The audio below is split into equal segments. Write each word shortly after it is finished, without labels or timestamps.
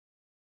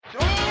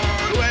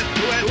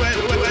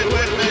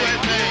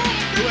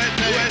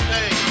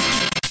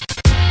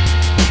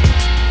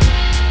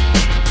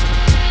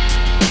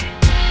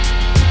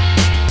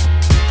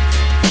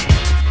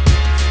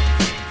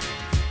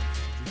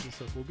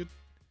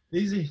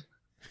Easy.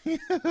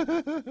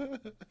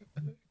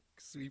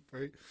 Sweet,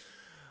 bro.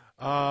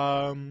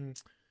 Um,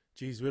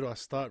 Geez, where do I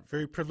start?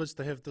 Very privileged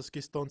to have this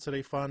guest on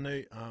today,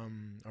 Fano.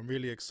 I'm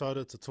really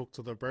excited to talk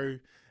to the bro,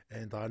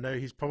 and I know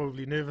he's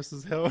probably nervous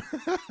as hell.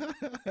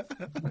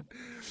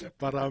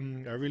 But I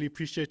really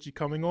appreciate you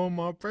coming on,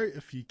 my bro.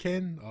 If you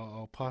can,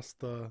 I'll pass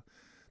the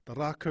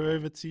rako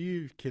over to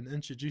you. You can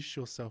introduce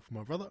yourself,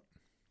 my brother.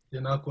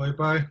 Koe,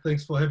 bro.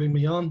 Thanks for having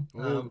me on.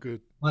 All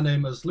good. My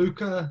name is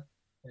Luca,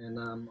 and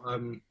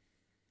I'm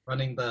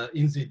running the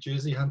NZ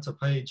Jersey Hunter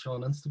page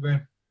on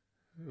Instagram.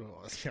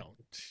 Oh, yeah,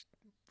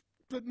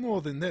 but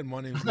more than that, my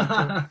name's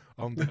Luca.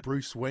 I'm the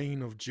Bruce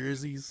Wayne of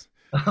jerseys.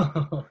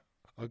 I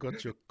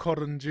got your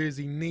cotton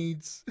jersey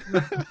needs.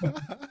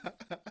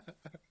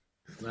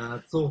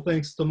 It's all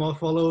thanks to my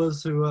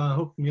followers who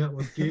hooked me up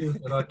with gear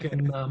that I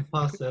can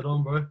pass that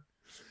on, bro.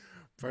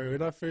 Bro,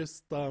 when I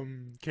first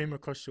came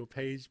across your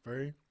page,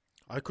 bro,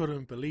 I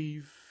couldn't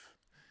believe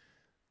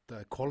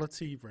the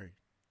quality, bro.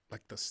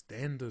 Like the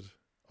standard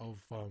of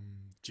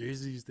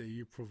jerseys that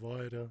you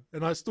provide.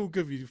 And I still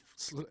give you,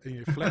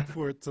 flack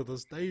for it to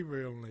this day,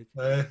 bro. I'm like,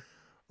 Uh,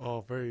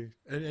 oh, bro.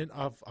 And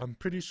I'm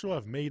pretty sure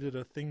I've made it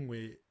a thing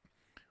where,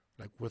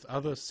 like, with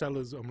other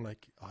sellers, I'm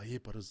like, oh, yeah,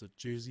 but is it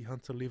Jersey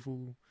Hunter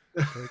level?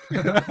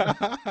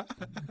 Like,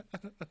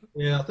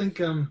 yeah, I think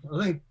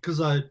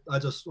because I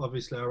just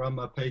obviously I run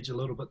my page a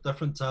little bit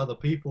different to other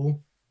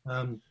people.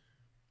 Um,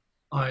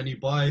 I only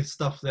buy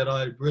stuff that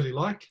I really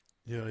like.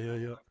 yeah, yeah,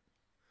 yeah.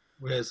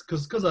 Whereas,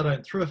 because I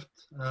don't thrift,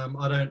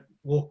 I don't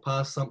walk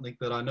past something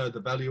that I know the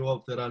value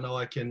of, that I know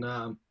I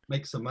can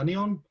make some money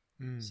on.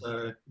 Mm.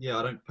 So yeah,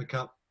 I don't pick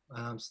up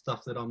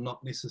stuff that I'm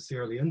not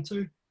necessarily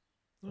into.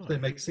 If Oh,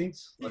 that makes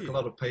sense. Like a yeah.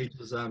 lot of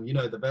pages, you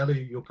know the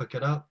value, you'll pick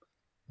it up,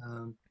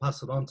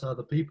 pass it on to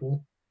other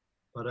people.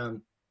 But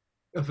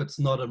if it's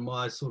not in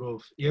my sort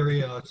of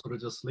area, I sort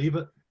of just leave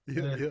it.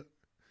 Yeah, Yeah, yeah.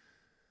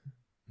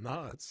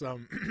 Nah, it's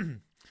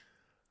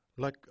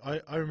like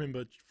I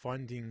remember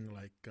finding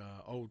like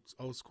old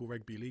school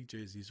rugby league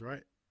jerseys,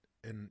 right?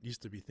 And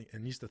used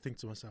to think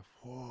to myself,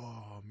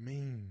 oh,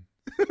 mean,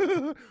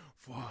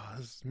 wow,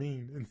 that's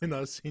mean. And then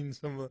I seen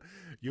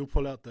you'll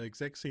pull out the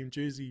exact same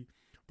jersey,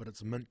 but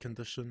it's mint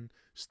condition,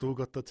 still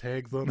got the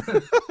tags on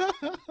it.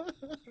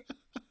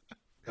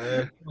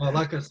 well,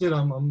 like I said,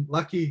 I'm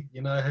lucky.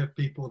 You know, I have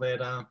people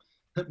that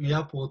hit me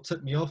up or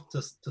tip me off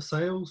to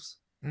sales.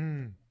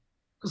 Mm,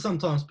 Because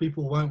sometimes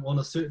people won't want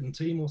a certain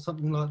team or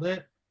something like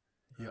that.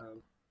 yeah,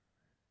 Um,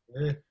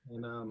 yeah,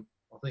 and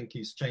I think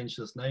he's changed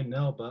his name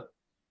now, but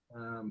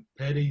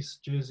Paddy's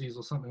jerseys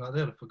or something like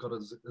that. I forgot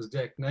his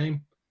exact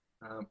name.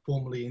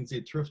 Formerly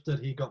NZ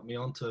Thrifted, he got me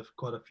onto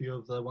quite a few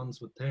of the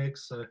ones with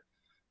tags. So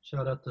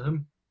shout out to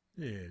him.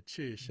 yeah.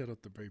 Cheers, shout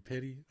out to Bro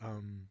Petty.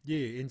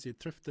 Yeah, NZ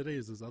Thrift today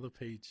is his other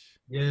page.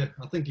 Yeah,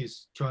 I think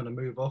he's trying to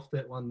move off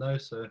that one though.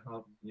 So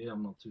yeah,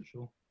 I'm not too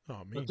sure.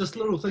 Oh, But mean. just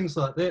little things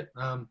like that.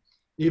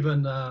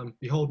 Even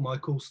Behold My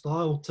Cool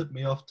Style tipped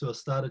me off to a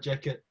starter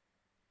jacket.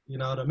 You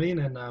know what I mean?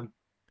 And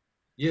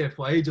yeah,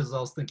 for ages I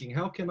was thinking,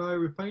 how can I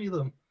repay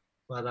them?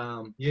 But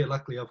yeah,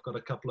 luckily I've got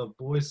a couple of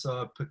boys,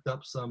 so I picked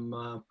up some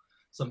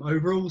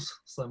overalls,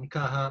 some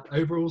Carhartt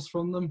overalls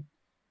from them.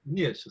 And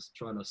yeah, it's just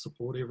trying to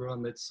support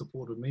everyone that's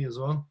supported me as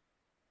well.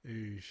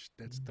 Oosh,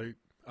 that's dope.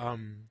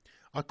 Um,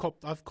 I've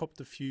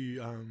copped a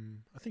few.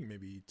 I think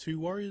maybe two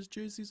Warriors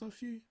jerseys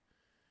off you.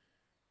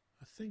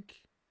 I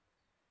think.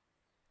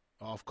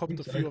 Oh, I've I copped think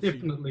a so, few off you.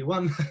 definitely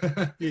one.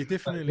 Yeah, But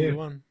definitely yeah,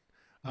 one.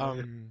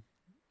 yeah,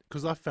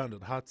 Because I found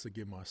it hard to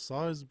get my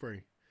size, bro.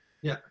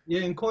 yeah,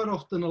 and quite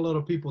often a lot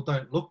of people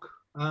don't look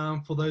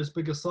for those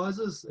bigger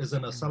sizes, as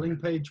in a Mm, selling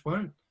page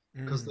won't,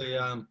 because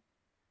mm,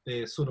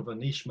 they're sort of a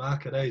niche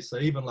market, eh? So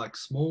even like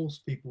smalls,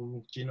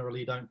 people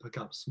generally don't pick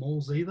up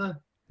smalls either.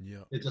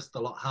 yeah, They're just a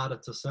lot harder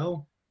to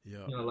sell.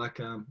 yeah, You know, like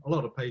a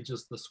lot of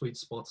pages, the sweet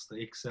spots,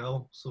 the XL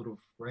sort of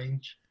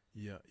range.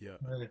 yeah, yeah,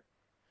 Yeah.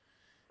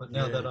 But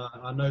now that yeah.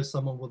 I know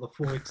someone with a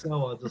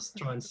 4XL, I'll just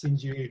try and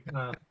send you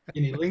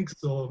any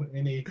links or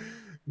any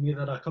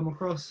that I come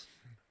across.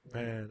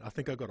 Man, I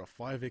think I got a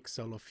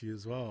 5XL off you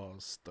as well. I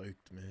was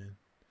stoked, man.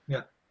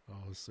 Yeah.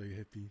 I was so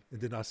happy.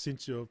 And then I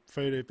sent you a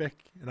photo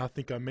back, and I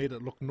think I made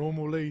it look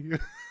normally.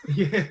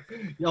 Yeah.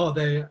 Oh,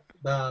 the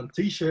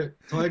t-shirt,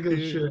 tiger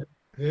Yeah. shirt.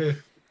 Yeah.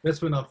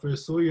 That's when I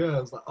first saw you.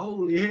 I was like,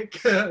 holy heck,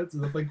 it's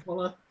a big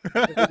fella.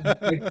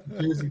 It makes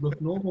the jersey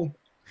look normal.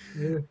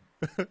 Yeah.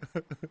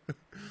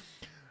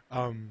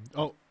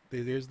 Oh,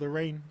 there's the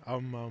rain.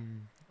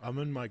 I'm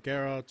in my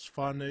garage,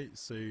 whānau,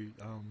 so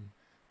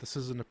this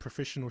isn't a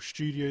professional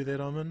studio that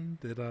I'm in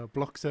that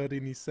blocks out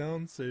any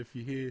sound. So if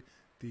you hear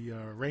the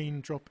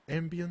raindrop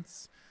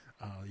ambience,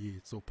 yeah,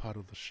 it's all part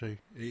of the show.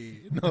 Yeah,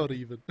 not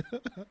even.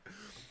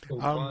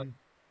 All fine. um,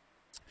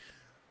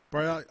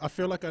 Bro, I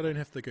feel like I don't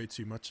have to go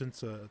too much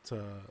into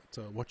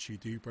to what you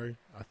do, bro.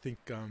 I think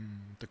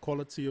the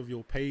quality of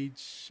your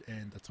page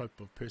and the type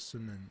of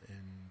person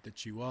and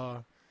that you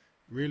are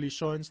really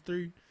shines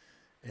through.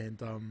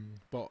 And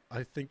but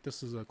I think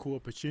this is a cool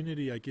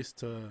opportunity, I guess,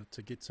 to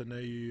get to know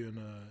you in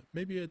a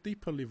maybe a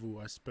deeper level,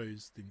 I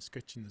suppose, than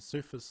scratching the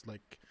surface.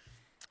 Like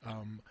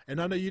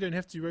And I know you don't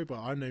have to, bro, but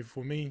I know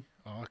for me,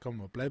 like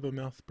I'm a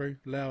blabbermouth, bro,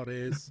 loud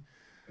as,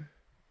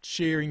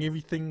 sharing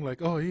everything.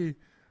 Like, oh yeah,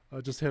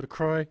 I just had a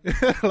cry.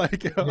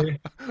 Like Yeah.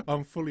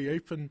 I'm fully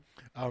open.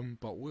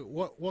 But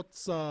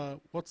what's the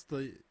what's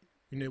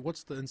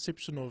the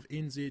inception of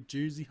NZ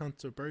Jersey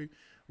Hunter, bro?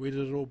 Where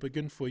did it all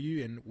begin for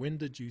you, and when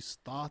did you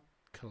start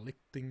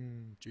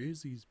collecting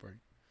jerseys, bro?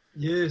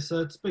 Yeah, so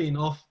it's been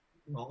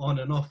on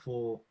and off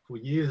for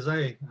years,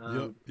 eh?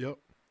 Yep, yep.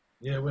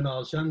 Yeah, when I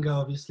was younger,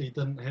 obviously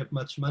didn't have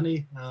much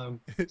money,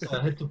 so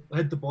I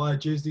had to buy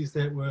jerseys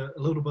that were a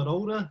little bit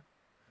older.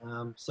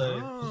 So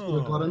I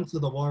sort of got Oh, into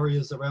the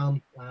Warriors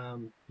around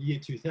the year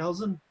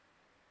 2000.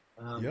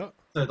 yep.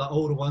 So the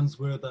older ones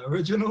were the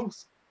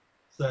originals.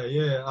 So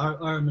yeah,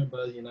 I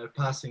remember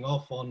passing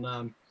off on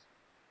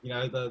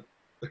the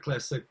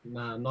classic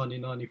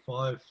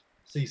 1995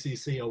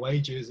 CCC away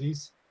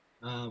jerseys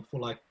for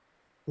like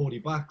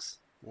 $40,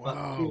 but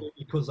Wow. purely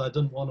because I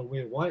didn't want to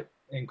wear white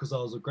and because I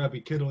was a grubby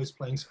kid always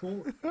playing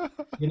sport,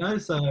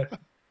 So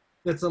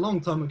that's a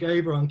long time ago.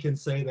 Everyone can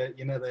say that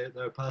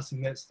they're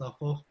passing that stuff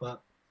off,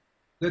 but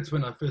that's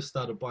when I first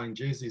started buying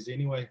jerseys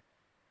anyway.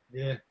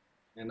 Yeah,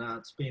 and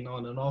it's been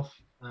on and off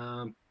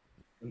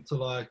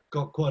until I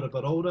got quite a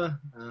bit older,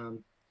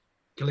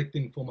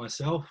 collecting for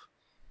myself.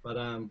 But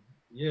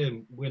yeah,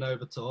 went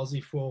over to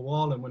Aussie for a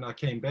while, and when I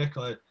came back,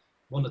 I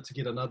wanted to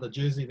get another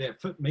jersey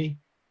that fit me,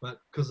 but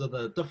because of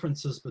the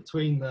differences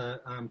between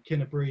the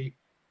Canterbury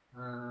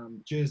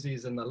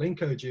jerseys and the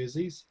Lenko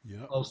jerseys,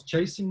 Yep, I was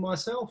chasing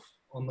myself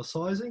on the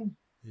sizing.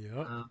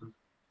 yep.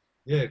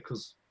 Yeah,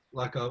 because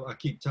like I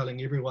keep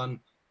telling everyone,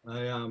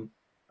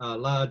 a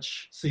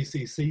large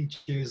CCC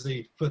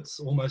jersey fits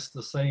almost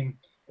the same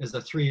as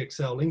a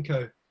 3XL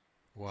Lenko. So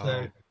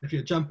Wow. if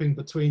you're jumping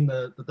between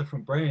the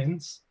different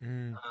brands,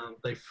 Mm,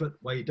 they fit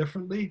way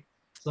differently.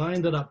 So I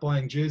ended up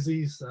buying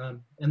jerseys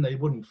and they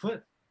wouldn't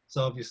fit.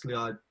 So obviously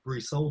I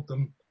resold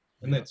them,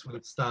 and yep. that's when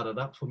it started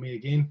up for me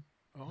again.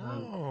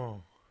 Um,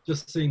 Oh,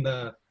 just seeing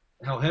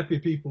how happy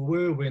people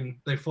were when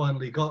they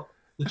finally got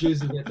the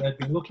jersey that they'd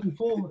been looking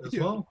for as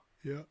yep, well.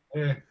 yep,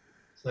 Yeah.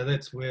 So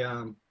that's where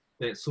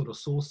that sort of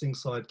sourcing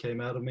side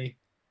came out of me.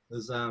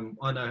 Is I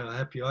know how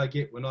happy I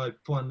get when I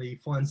finally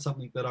find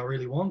something that I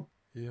really want.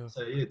 yeah.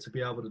 So yeah, to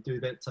be able to do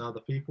that to other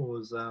people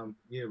was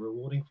yeah,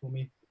 rewarding for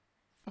me.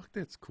 Fuck,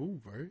 that's cool,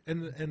 bro.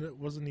 And it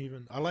wasn't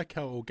even. I like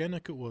how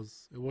organic it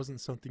was. It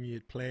wasn't something you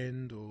had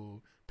planned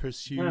or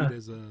pursued Yeah,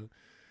 as a.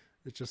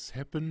 It just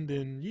happened,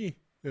 and yeah,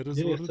 it is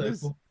yeah. what it So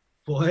is.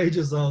 for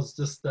ages I was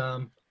just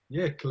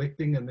yeah,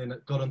 collecting, and then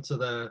it got into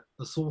the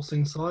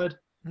sourcing side,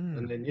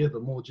 and Mm, then yeah, the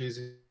more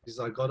jerseys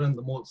I got in,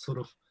 the more it sort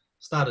of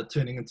started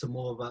turning into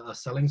more of a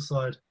selling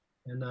side.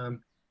 And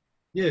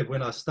yeah,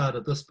 when I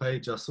started this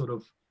page, I sort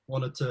of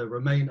wanted to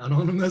remain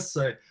anonymous,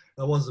 so it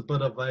was a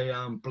bit of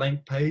a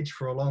blank page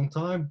for a long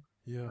time.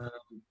 yeah,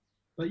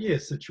 But yeah,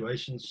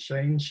 situations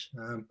change.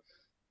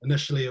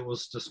 Initially, it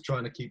was just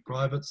trying to keep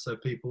private so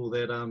people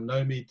that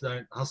know me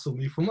don't hustle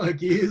me for my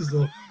gears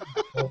or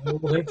all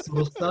that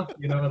sort of stuff.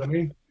 You know what I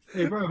mean?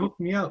 Hey, bro, hook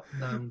me up.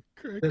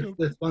 crack That's up.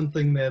 that's one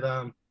thing that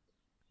a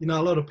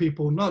lot of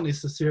people, not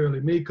necessarily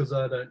me, because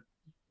I don't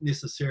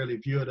necessarily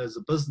view it as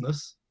a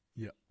business,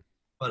 Yeah.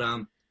 but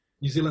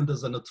New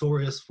Zealanders are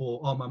notorious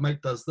for, oh, my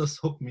mate does this,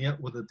 hook me up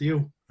with a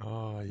deal.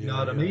 Oh You know yeah,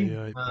 what I yeah, mean?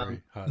 yeah, bro.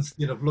 Hard.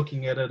 Instead of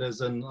looking at it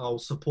as in, I'll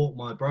support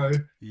my bro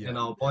Yeah, and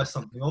I'll buy yeah.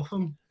 something off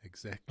him.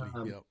 Exactly.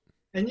 Um, Yep.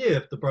 and yeah,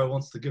 if the bro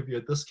wants to give you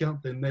a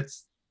discount, then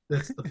that's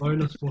the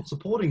bonus for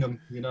supporting him.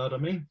 You know what I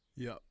mean?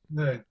 Yep.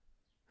 Yeah.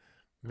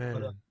 But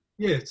Man.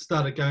 yeah, it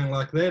started going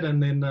like that,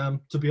 and then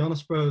to be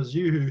honest, bro, it was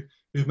you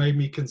who made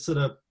me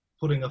consider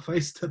putting a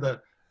face to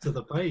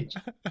the page.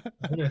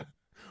 Yeah.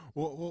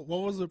 What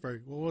was it, bro?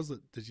 What was it?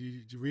 Did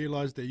you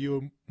realize that you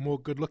were more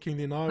good looking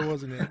than I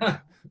was, and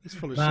that this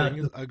fella nah, showing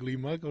his ugly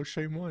mug? I'll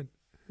show mine.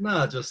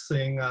 nah, just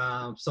seeing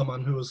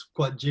someone who was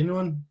quite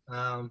genuine.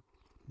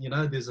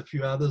 There's a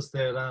few others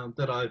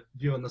that I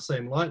view in the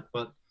same light,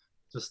 but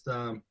just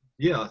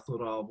yeah, I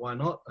thought, oh, why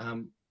not?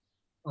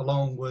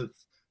 Along with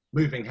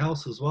moving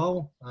house as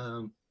well,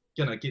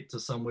 gonna get to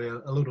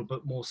somewhere a little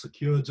bit more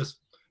secure. Just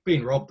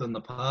being robbed in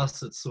the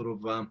past, it sort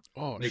of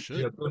Oh makes you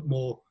shit. a bit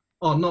more.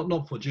 Oh,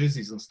 not for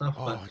jerseys and stuff,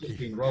 but Oh just yeah.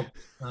 being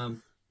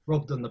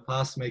robbed in the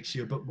past makes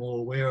you a bit more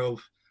aware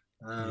of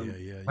Yeah,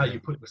 yeah, how yeah. you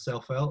put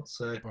yourself out.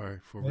 So Bro,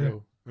 for yeah,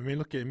 real. I mean,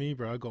 look at me,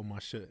 bro. I got my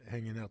shit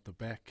hanging out the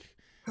back.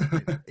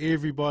 And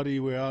everybody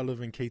where I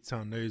live in Cape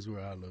Town knows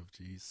where I live,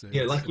 geez. So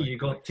yeah, it's lucky like, you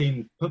got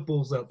 10 pit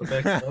bulls out the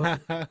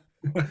back.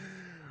 Though.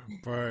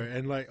 bro,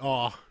 and like,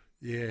 oh,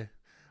 yeah.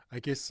 I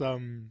guess,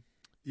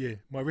 yeah,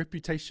 my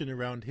reputation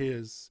around here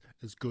is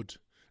good.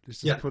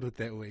 Let's just Yeah, put it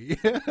that way.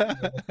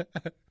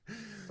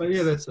 but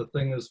yeah, that's the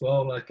thing as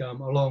well. Like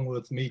along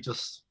with me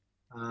just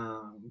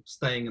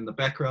staying in the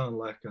background,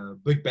 like a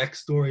big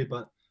backstory.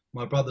 But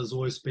my brother's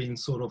always been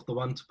sort of the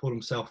one to put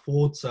himself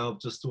forward, so I've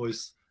just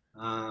always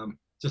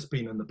just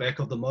been in the back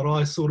of the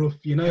marae, sort of,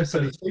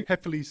 so to happily, speak,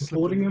 happily slip in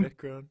supporting the him.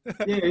 background.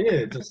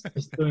 Yeah, just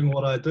doing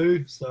what I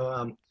do.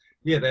 So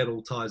yeah, that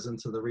all ties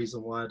into the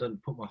reason why I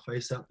didn't put my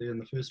face out there in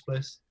the first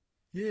place.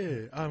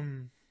 Yeah,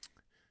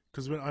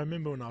 because when I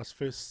remember when I was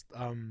first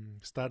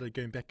started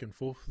going back and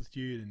forth with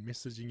you and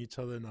messaging each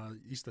other, and I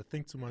used to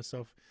think to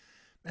myself,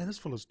 man, this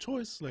fella's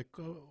choice. Like,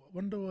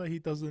 wonder why he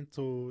doesn't,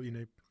 or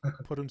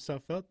put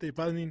himself out there.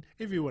 But I mean,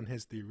 everyone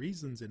has their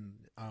reasons, and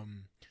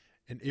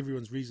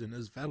everyone's reason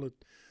is valid.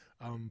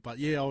 But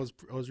yeah, I was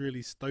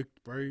really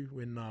stoked, bro,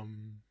 when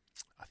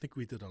I think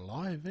we did a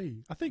live,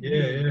 eh? I think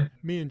Yeah, yeah.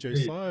 me and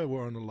Yeah. Josiah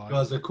were on a You live.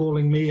 guys are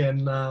calling me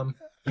and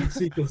heat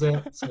seekers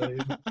out. So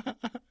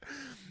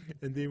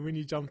And then when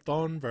you jumped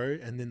on, bro,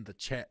 and then the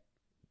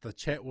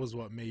chat was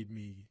what made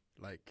me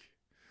like,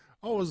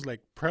 I was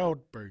like proud,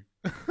 bro,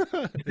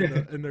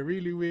 in a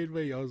really weird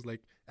way. I was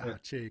like, yeah,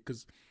 chair,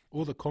 because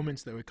all the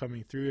comments that were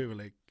coming through were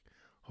like,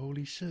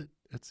 holy shit,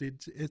 it's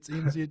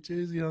NZ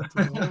Jersey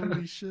Hunters,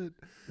 holy shit.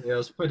 yeah, I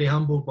was pretty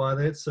humbled by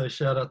that. So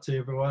shout out to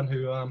everyone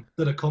who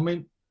did a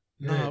comment.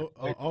 Yeah, No,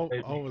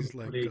 made I me feel was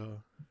like,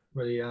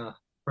 pretty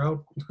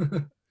proud.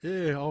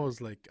 yeah, I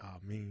was like, oh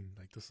man,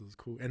 like this is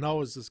cool, and I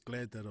was just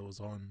glad that it was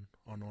on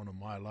one of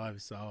my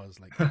lives. So I was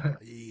like, oh,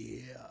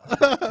 yeah,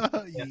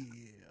 Yeah,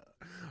 yeah,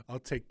 I'll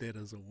take that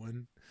as a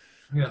win.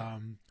 yeah,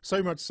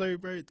 So much so,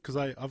 bro, because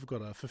I've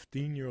got a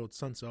 15-year-old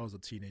son, so I was a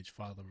teenage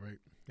father, right?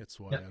 That's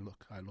why yeah,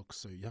 I look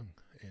so young,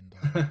 and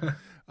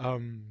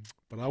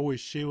but I always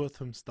share with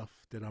him stuff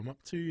that I'm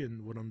up to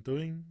and what I'm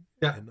doing,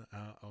 yeah. and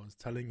I was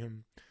telling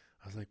him,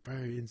 I was like, bro,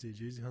 NZ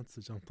Jersey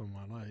Hunter jumped on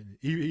my line.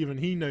 And even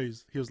he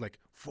knows. He was like,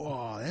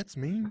 "Wow, that's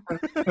mean."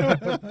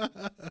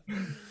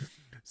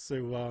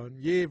 So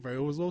yeah, bro,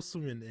 it was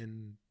awesome,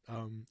 and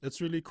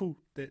it's really cool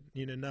that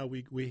now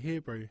we're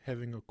here, bro,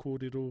 having a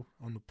cordial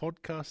on the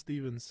podcast,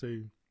 even.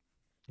 So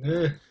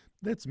Yeah,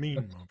 that's mean,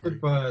 that's my bro.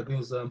 good, bro. There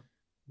was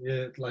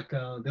yeah, like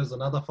there's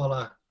another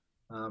fella.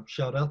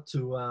 Shout out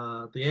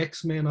to the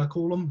X-Man, I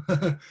call him.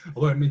 I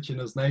won't mention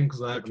his name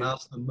because I haven't Okay,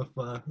 asked him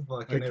if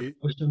I can have okay.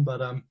 permission.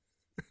 But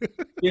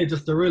yeah,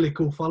 just a really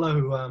cool fellow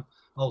who I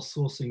was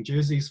sourcing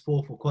jerseys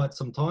for quite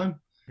some time.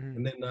 Mm.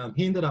 And then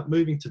he ended up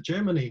moving to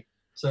Germany.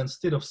 So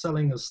instead of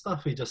selling his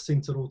stuff, he just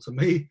sent it all to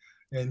me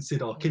and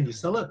said, "Oh, can you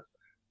sell Oh, it?"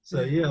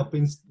 So yeah. yeah, I've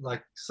been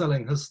like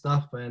selling his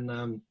stuff,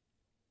 and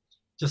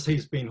just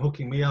he's been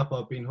hooking me up.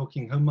 I've been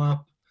hooking him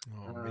up,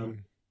 Oh, um,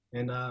 mean.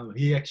 and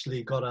he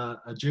actually got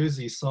a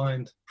jersey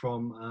signed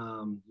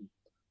from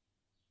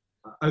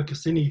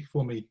Okasini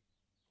for me.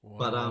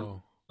 But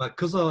Wow.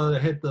 because I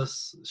had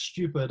this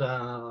stupid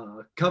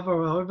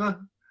cover over,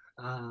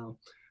 uh,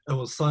 it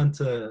was signed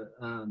to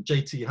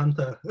JT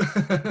Hunter.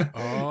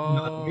 You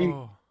know what I mean?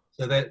 Oh.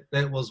 So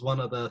that was one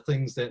of the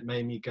things that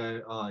made me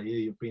go, oh yeah,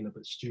 you've been a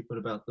bit stupid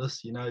about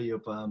this.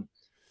 You've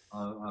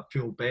I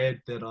feel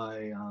bad that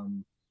I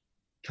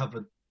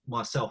covered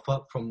myself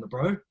up from the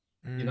bro.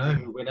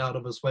 Mm, Who went out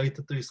of his way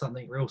to do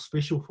something real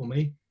special for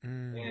me,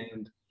 mm.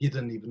 and he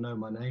didn't even know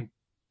my name.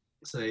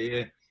 So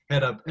yeah,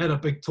 had a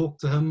big talk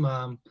to him,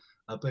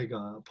 a big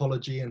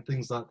apology and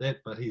things like that.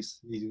 But he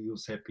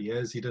was happy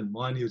as he didn't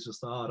mind. He was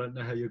just, oh, I don't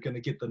know how you're going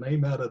to get the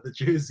name out of the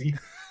jersey,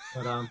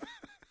 but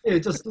yeah,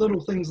 just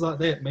little things like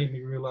that made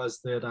me realize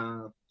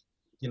that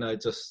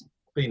just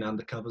being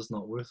undercover's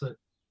not worth it.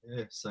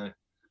 Yeah, so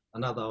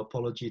another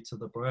apology to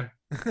the bro.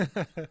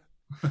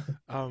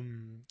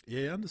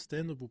 Yeah,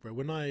 understandable, bro.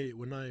 When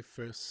I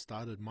first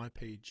started my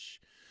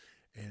page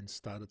and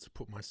started to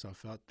put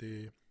myself out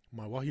there,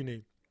 my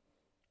wahine,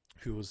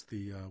 who was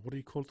the what do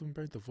you call them,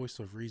 bro? The voice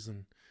of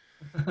reason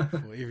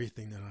for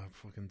everything that I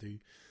fucking do.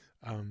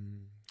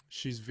 Um,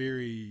 she's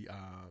very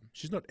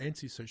she's not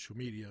anti-social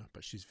media,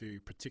 but she's very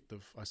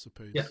protective, I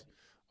Yeah, suppose,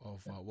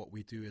 of what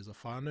we do as a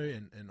whānau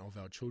and of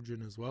our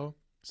children as well.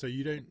 So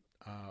you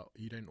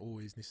don't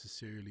always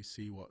necessarily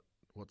see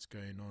what's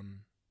going on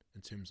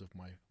in terms of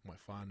my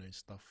whānau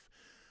stuff,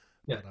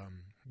 yeah, but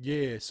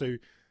yeah.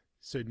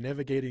 So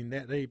navigating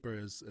that, bro,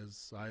 is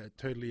I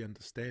totally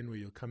understand where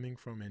you're coming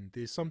from, and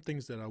there's some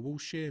things that I will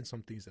share and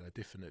some things that I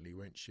definitely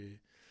won't share.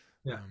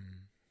 yeah.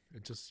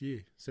 And just yeah,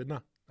 so no,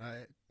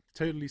 I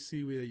totally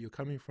see where you're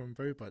coming from,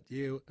 bro. But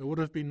yeah, it would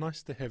have been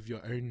nice to have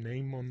your own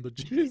name on the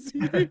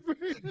jersey, bro.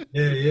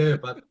 Yeah, yeah,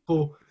 but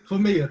for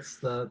me, it's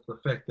the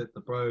fact that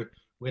the bro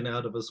went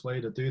out of his way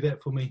to do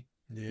that for me.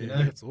 You Yeah,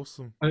 know, that's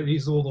awesome.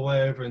 he's all the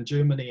way over in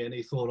Germany, and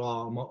he thought,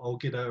 oh, I'll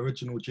get an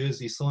original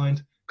jersey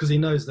signed because he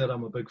knows that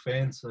I'm a big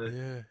fan. So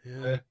Yeah,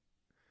 yeah. uh,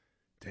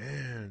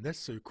 Damn, that's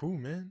so cool,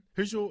 man.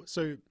 Who's your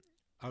so?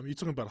 You're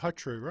talking about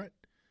Hutro, right?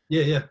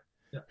 yeah, yeah,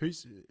 yeah.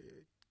 Who's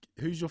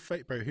who's your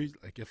fate, bro? Who's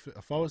like if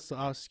I was to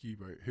ask you,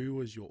 bro, who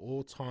was your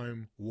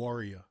all-time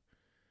warrior?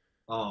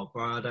 Oh,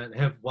 bro, I don't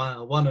have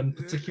one in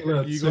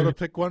particular. You So gotta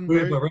pick one,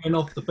 bro. whoever ran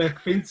off the back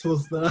fence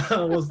was the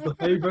was the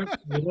favorite.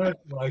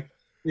 Like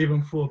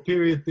even for a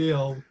period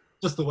there,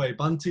 just the way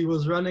Bunty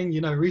was running,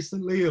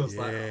 recently it was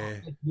like, oh,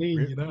 Yeah, that's mean,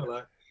 Re-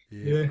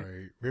 yeah, yeah,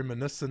 bro.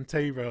 Reminiscent,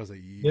 bro. I was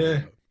like, yeah.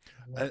 yeah,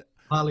 uh,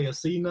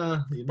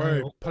 Paliacina,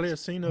 bro. all that stuff.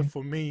 Paleocena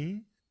for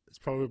me is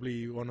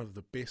probably one of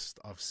the best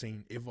I've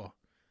seen ever.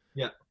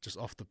 Yeah, Just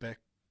off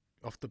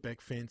the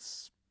back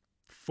fence,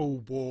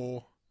 full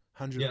bore,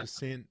 hundred yeah.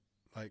 percent.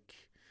 Like,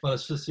 But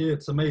it's just, yeah,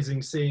 it's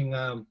amazing seeing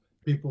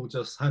people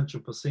just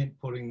 100%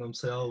 putting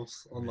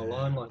themselves on the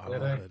line Man, like I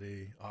that, love eh? it,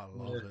 eh? I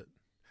Yeah, love it.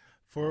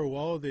 For a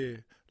while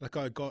there, like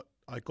I got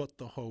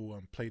the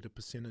whole play the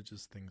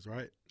percentages things,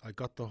 right? I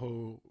got the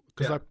whole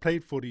because yeah, I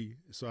played footy,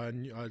 so I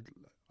knew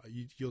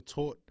you're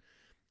taught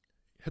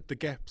hit the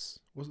gaps.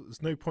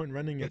 There's no point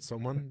running yeah, at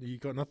someone. You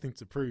got nothing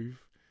to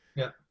prove.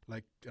 yeah,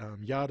 Like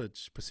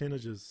yardage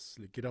percentages,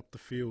 like get up the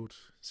field,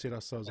 set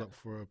ourselves up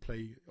for a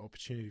play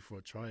opportunity for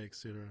a try,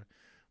 etc.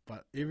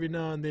 But every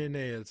now and then,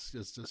 it's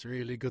just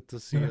really good to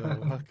see a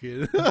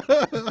fucking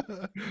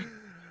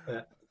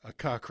yeah, a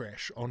car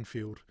crash on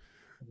field.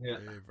 yeah.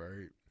 Yeah,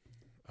 bro.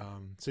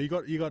 So you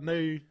got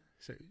no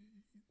so,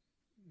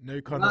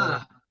 no kind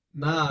of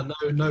Nah,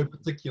 no. no Okay.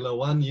 particular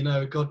one. You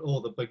know, got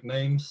all the big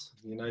names.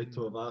 You know, Mm.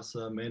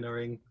 Tuivasa,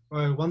 Mannering.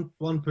 Oh,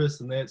 one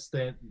person that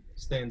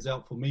stands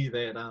out for me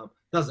that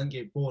doesn't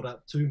get brought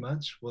up too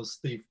much was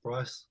Steve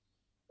Price.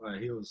 Right,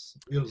 he was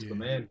the Yeah,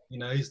 man. You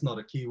know, he's not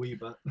a Kiwi,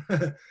 but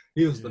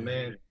he was the yeah,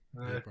 man.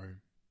 yeah, bro.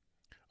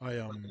 I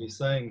Like he's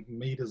saying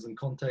meters and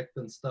contact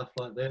and stuff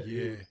like that. He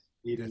yeah. was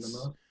eating them That's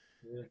up.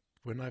 Yeah,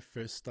 when I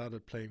first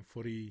started playing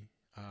footy.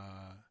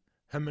 Uh,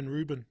 him and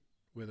Ruben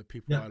were the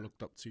people yeah, I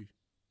looked up to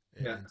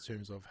yeah, in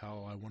terms of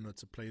how I wanted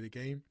to play the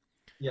game.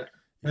 yeah.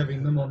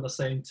 Having Yeah, them on the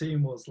same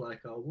team was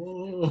like a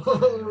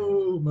man,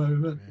 whoa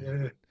moment.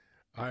 man. Yeah,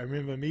 I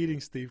remember meeting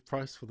Steve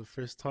Price for the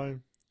first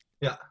time,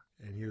 yeah.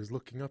 and he was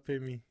looking up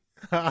at me.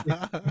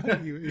 Yeah.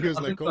 He was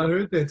I think like, I "Oh,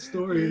 heard that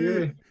story.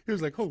 yeah." Yeah, He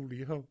was like,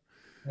 "Holy hell!"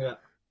 yeah.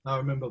 I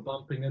remember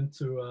bumping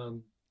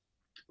into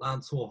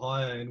Lance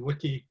Hire and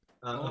Wiki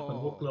up in Oh,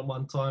 Auckland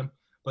one time,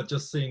 but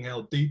just seeing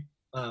how deep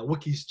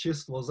Wiki's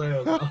chest was there, I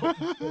was like, oh,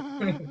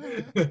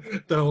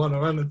 don't want to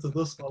run into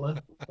this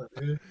fella. But,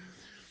 yeah.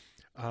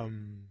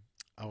 um,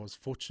 I was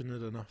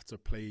fortunate enough to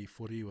play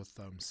footy with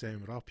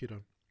Sam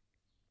Rapira,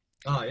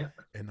 Oh yeah.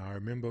 and I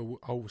remember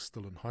I was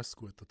still in high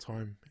school at the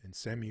time, and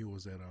Sammy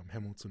was at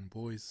Hamilton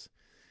Boys,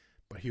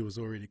 but he was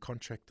already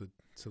contracted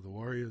to the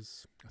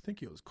Warriors. I think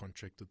he was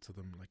contracted to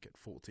them like at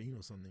 14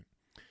 or something.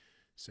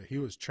 So he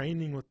was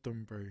training with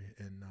them, bro.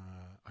 And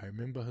I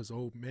remember his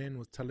old man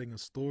was telling a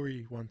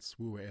story once.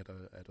 We were at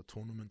a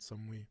tournament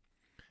somewhere,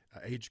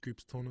 a age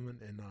groups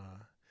tournament, and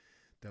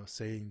they were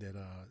saying that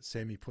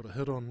Sammy put a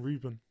hit on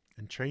Ruben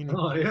in training,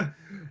 Oh yeah.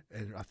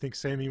 and I think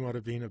Sammy might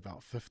have been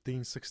about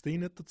 15,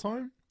 16 at the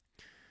time.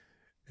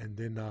 And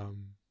then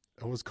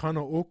it was kind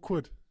of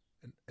awkward,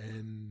 and,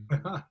 and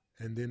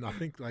and then I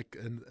think like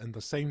in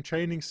the same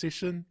training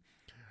session,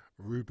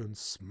 Ruben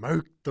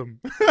smoked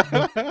them.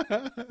 Yeah.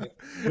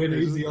 Went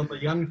easy on the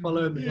young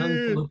fella, and the young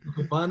Yeah, fella took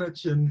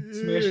advantage and yeah,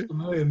 smashed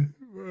him in.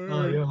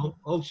 Oh bro. yeah,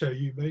 I'll show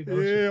you, mate.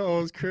 I'll show Yeah, I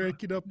was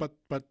cracking up,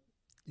 but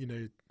you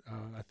know,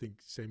 I think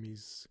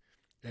Sammy's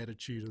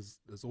attitude is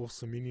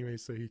awesome anyway.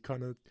 So he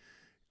kind of,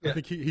 I you.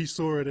 think he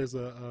saw it as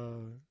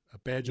a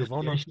badge Yeah. of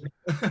honor. Initiation.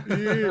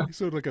 Yeah, he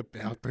sort of like a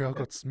bro, I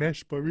got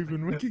smashed by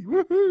Ruben Wiki.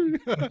 Woohoo!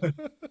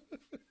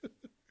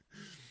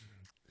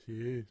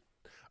 Yeah.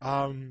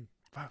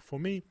 But for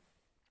me,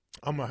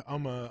 I'm a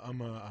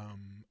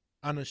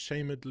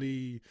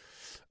unashamedly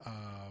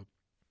uh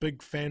big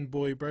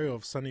fanboy, bro,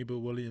 of Sonny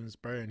Bill Williams,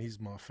 bro, and he's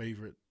my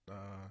favorite.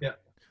 Yeah,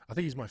 I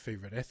think he's my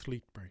favorite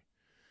athlete, bro.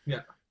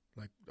 yeah.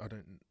 Like I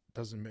don't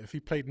doesn't matter if he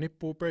played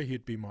netball, bro.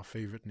 He'd be my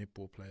favorite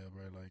netball player,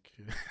 bro. Like,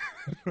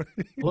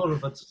 A lot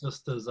of it's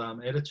just his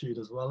attitude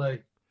as well, eh?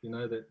 You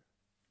know that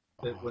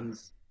oh,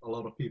 wins a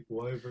lot of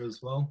people over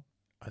as well.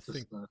 I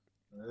think Just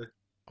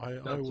I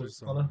down to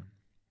was fella.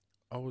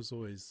 I was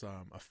always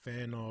a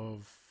fan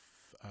of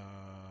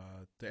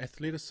the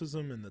athleticism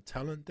and the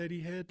talent that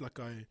he had. Like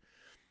I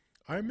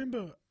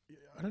remember,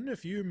 I don't know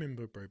if you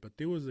remember, bro, but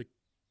there was a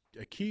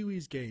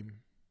Kiwis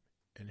game,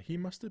 and he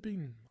must have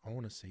been, I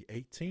want to say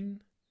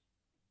 18,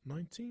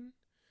 19,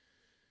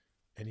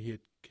 and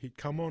he'd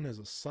come on as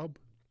a sub,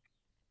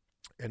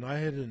 and I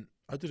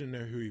didn't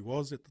know who he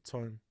was at the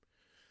time,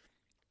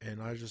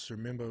 and I just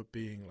remember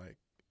being like,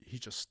 he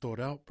just stood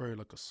out, bro,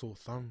 like a sore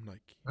thumb.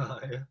 Like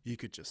Yeah, you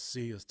could just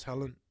see his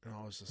talent, and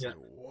I was just yeah, like,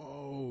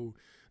 whoa.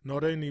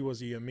 Not only was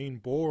he a mean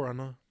ball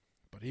runner,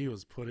 but he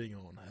was putting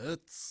on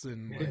hits,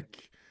 and yeah,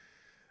 like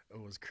it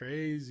was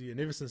crazy. And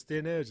ever since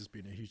then, I've just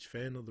been a huge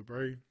fan of the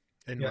bro.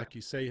 And yeah, like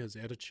you say, his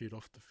attitude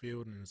off the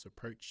field and his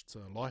approach to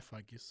life,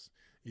 I guess.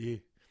 Yeah.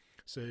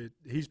 So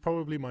he's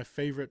probably my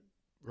favorite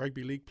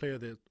rugby league player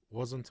that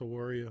wasn't a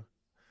Warrior,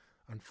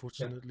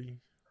 yeah. unfortunately.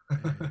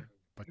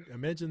 But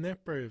imagine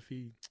that, bro. If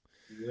he,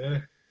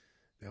 Yeah.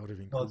 that would have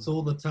been Well, cool. it's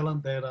all the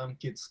talent that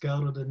gets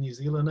scouted in New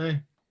Zealand, eh?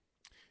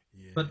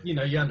 But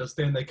Yeah. you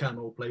understand they can't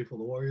all play for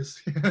the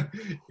Warriors.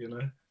 you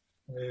know,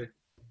 yeah.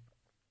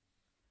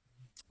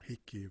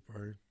 Heck yeah,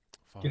 bro.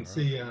 You can Far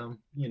out. see,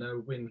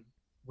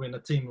 when a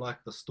team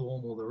like the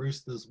Storm or the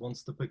Roosters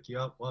wants to pick you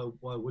up,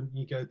 why wouldn't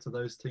you go to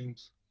those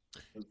teams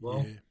as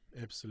well?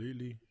 Yeah,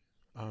 absolutely.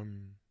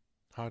 Um,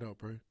 hard out,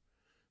 bro.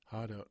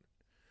 Hard out.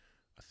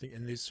 I think,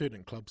 and there's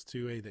certain clubs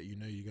too, that you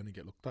know you're going to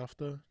get looked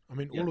after. I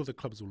mean, Yeah, all of the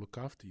clubs will look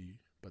after you,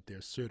 but there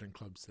are certain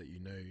clubs that you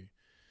know.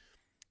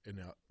 And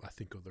I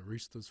think of the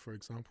Roosters, for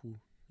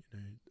example. You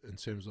know, in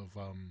terms of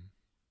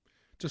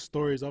just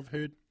stories I've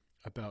heard.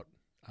 about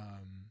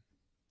um,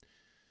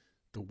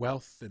 the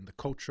wealth and the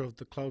culture of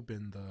the club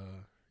and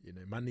the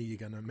money you're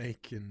gonna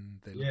make, and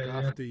they look Yeah.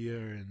 after you,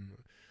 and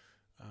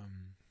um,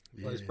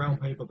 Those yeah. brown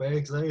paper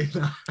bags, eh?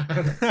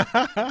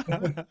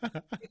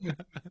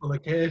 Full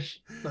of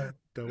cash. So.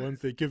 The ones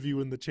they give you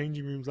in the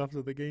changing rooms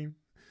after the game.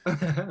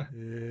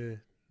 Yeah,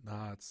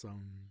 nah, it's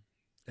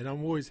and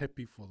I'm always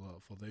happy for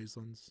those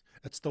ones.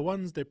 It's the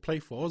ones that play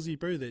for Aussie,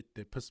 bro,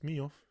 that piss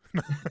me off.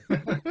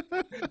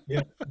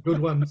 Yeah, good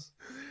ones.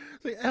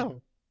 It's like,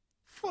 Al,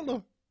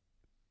 follow,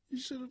 you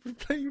should have been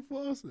playing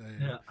for us.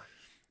 Yeah.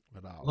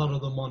 But A lot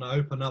of them want to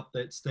open up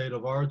that state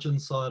of origin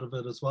side of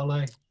it as well,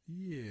 eh?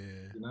 yeah.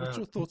 You What's know,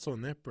 your thoughts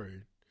on that, bro?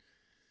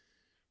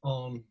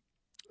 on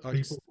Like,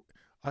 people.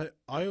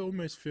 I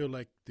almost feel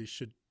like they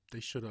should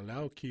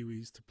allow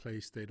Kiwis to play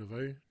State of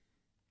O.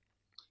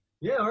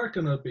 Yeah, I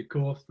reckon it'd be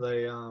cool if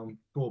they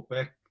brought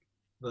back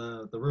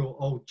the real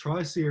old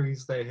tri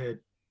series they had,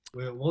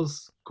 where it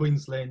was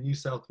Queensland, New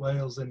South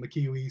Wales, and the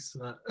Kiwis.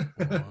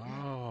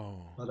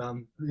 Wow. But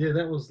yeah,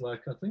 that was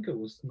like, I think it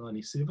was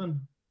 '97.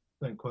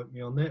 Don't quote me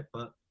on that,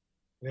 but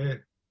yeah,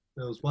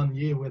 there was one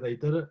year where they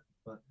did it,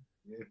 but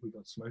yeah, we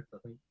got smoked, I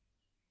think.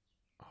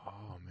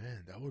 Oh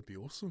man, that would be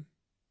awesome.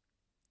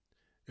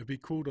 It'd be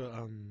cool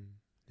to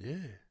yeah.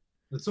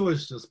 It's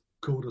always just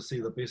cool to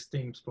see the best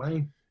teams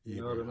playing. You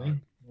Yeah, know what bro, I hard.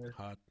 mean? Yeah.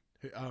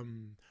 Hard.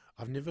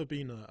 I've never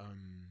been a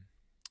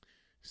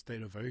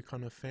State of O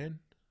kind of fan.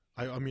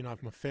 I mean I'm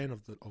a fan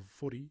of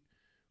footy,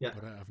 Yeah.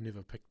 but I've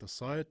never picked a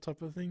side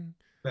type of thing.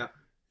 Yeah.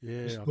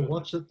 Yeah, You still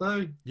watch it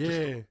though? Just yeah,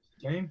 the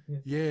game? Yeah.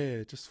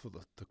 yeah, just for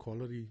the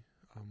quality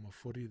of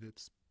footy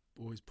that's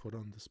always put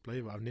on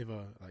display. But I've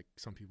never, like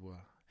some people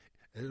are.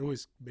 It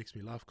always makes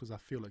me laugh because I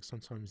feel like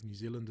sometimes New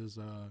Zealanders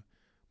are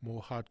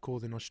more hardcore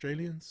than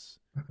Australians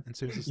in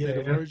terms of state Yeah,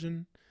 of yeah.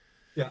 origin.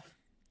 Yeah.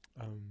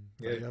 But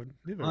Yeah. yeah, I've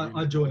never I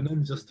really. join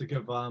in just to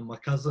give my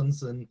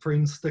cousins and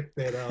friends stick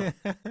that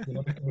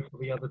go for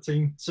the other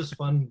team. It's just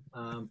fun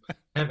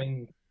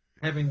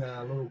having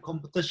a little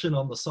competition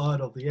on the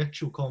side of the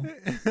actual comp.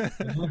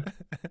 You know?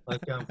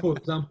 Like for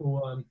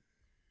example,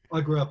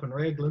 I grew up in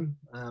Raglan,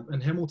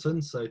 in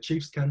Hamilton, so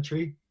Chiefs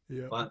country.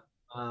 Yeah, But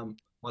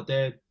my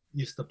dad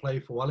used to play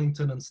for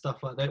Wellington and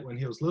stuff like that when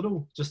he was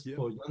little, just yeah.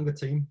 for a younger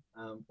team,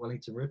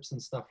 Wellington Rips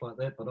and stuff like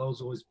that. But I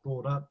was always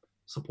brought up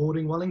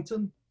supporting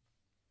Wellington.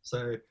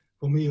 So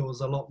for me, it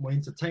was a lot more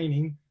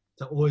entertaining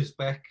to always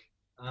back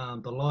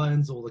the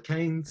Lions or the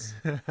Canes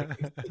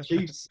against the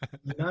Chiefs.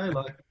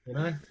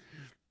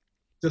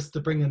 Just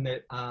to bring in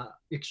that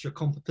extra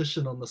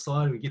competition on the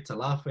side. We get to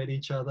laugh at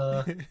each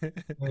other,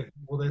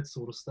 all that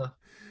sort of stuff.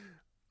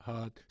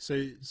 Hard. So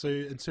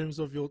in terms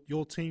of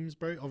your teams,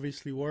 bro,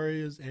 obviously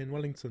Warriors and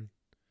Wellington.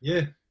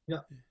 Yeah, yeah,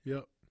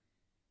 Yep.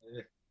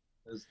 yeah.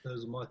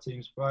 Those are my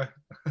teams, bro.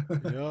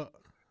 Yeah.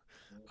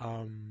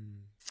 Um,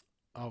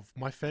 of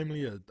my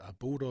family are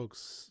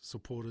Bulldogs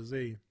supporters,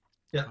 eh?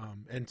 Yeah.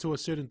 And to a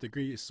certain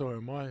degree, so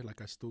am I.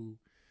 Like I still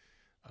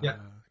Yeah.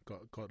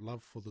 got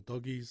love for the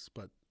doggies,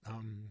 but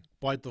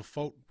by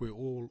default, we're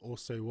all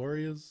also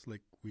Warriors.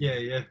 Like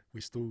Yeah.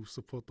 we still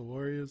support the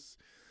Warriors.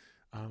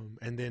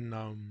 And then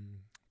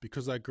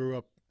because I grew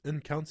up in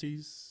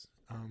counties,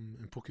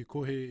 in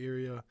Pukekohe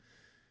area,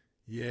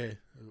 yeah,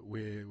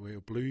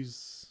 we're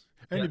Blues.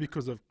 Only Yeah.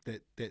 because of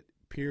that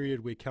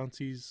period where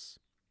counties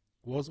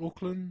was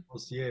Auckland.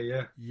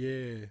 Yeah.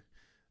 Yeah,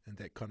 and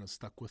that kind of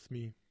stuck with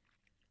me.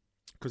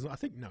 Because I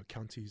think now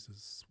counties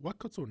is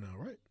Waikato now,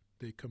 right?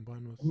 They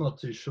combine with. I'm not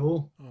too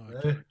sure. Oh, Yeah.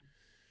 okay.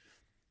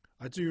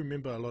 I do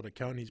remember a lot of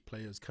counties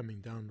players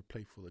coming down to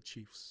play for the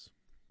Chiefs.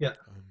 Yeah.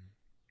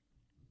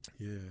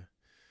 Yeah.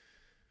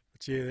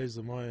 But yeah, those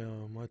are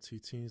my two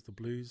teams, the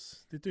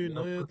Blues. They do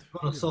know I've it.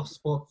 got a soft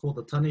spot for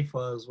the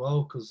Taniwha as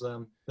well, because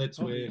that's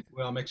Oh, where, yeah.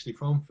 where I'm actually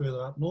from,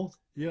 further up north.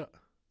 Yeah.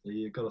 So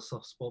you got a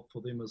soft spot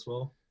for them as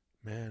well.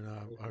 Man,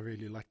 I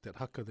really liked that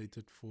haka they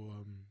did for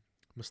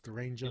Mr.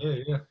 Ranger.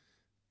 Yeah.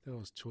 That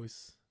was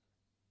choice.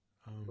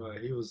 Right,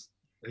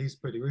 he's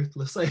pretty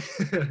ruthless, eh?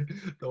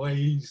 The way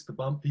he used to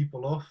bump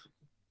people off.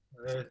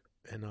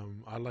 And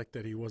I like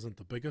that he wasn't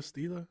the biggest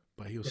either,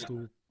 but he was Yeah.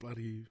 still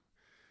bloody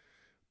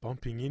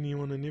bumping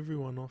anyone and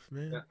everyone off,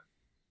 man. Yeah.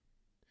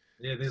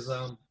 Yeah, there's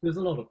a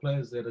lot of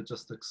players that are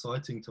just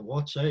exciting to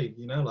watch, eh?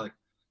 Like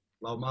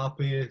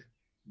Laumape,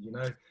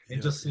 and Yeah,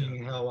 just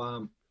seeing how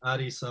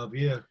Ari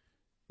Savia,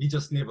 he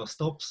just never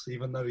stops,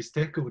 even though he's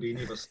tackled, he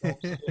never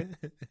stops.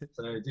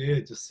 So yeah,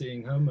 just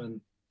seeing him,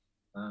 and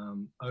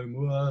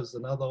Omua is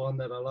another one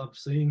that I love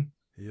seeing.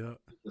 Yeah.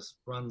 He just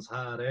runs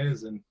hard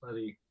as, and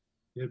bloody,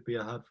 he'd be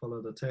a hard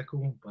fellow to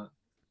tackle. But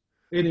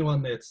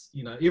anyone that's,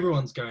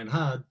 everyone's going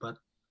hard, but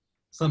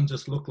some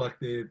just look like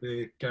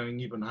they're going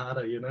even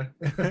harder,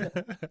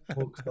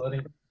 More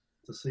exciting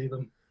to see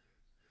them.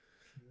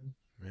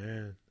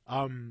 Man.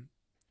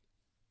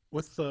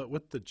 With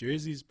the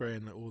jerseys, bro,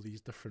 and like all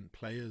these different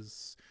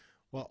players,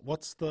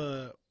 what's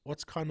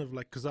kind of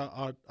like? Because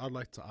I'd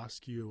like to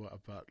ask you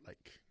about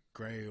like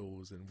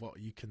grails and what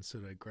you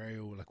consider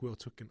grail. Like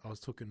I was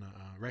talking to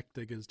Rack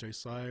Diggers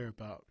Josiah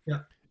about Yeah.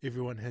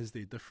 everyone has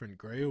their different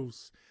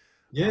grails.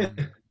 Yeah.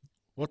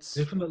 What's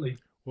definitely.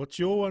 what's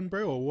your one,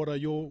 bro? Or what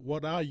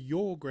are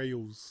your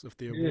grails if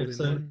there are Yeah. more than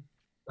So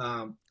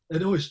one?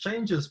 it always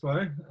changes,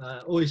 bro.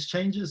 Always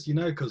changes, you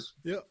know, because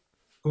Yeah.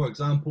 for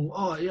example,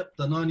 oh yep,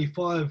 the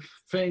 95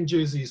 fan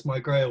jersey is my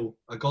grail.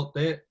 I got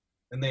that.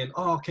 And then,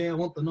 oh okay, I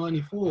want the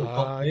 94,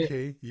 got Ah, that.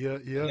 okay. Yeah,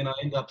 And yeah, then I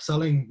end up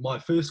selling my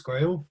first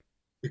grail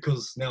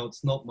because now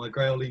it's not my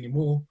grail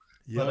anymore.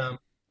 But yeah.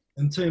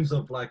 in terms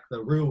of like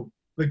the real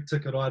big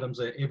ticket items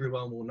that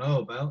everyone will know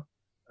about,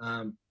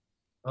 um,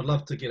 I'd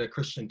love to get a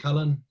Christian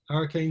Cullen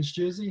Hurricanes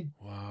jersey.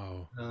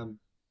 Wow. Um,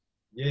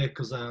 yeah,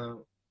 because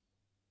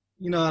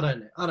you know, I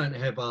don't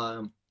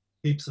have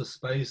heaps of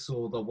space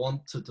or the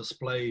want to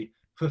display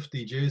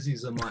 50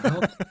 jerseys in my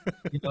house.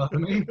 You know what I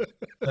mean?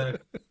 So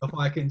if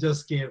I can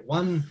just get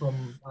one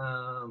from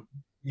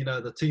you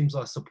know, the teams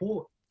I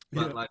support,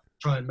 Yeah. but like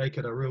try and make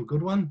it a real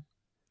good one.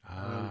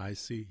 Ah, Um, I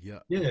see. Yeah.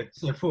 yeah.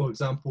 So for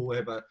example,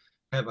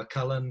 have a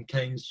Cullen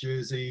Canes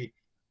jersey.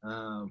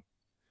 Um,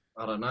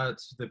 I don't know.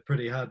 They're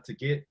pretty hard to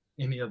get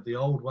any of the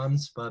old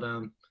ones, but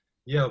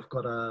yeah, I've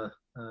got a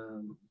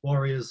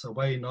Warriors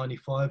away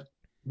 '95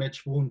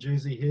 match worn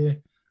jersey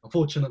here.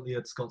 Unfortunately,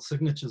 it's got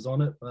signatures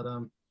on it, but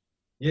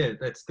yeah,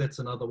 that's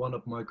another one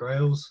of my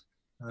grails.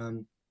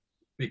 Um,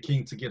 be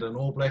keen to get an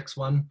All Blacks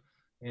one,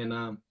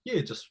 and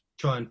yeah, just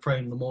try and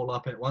frame them all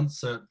up at once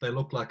so they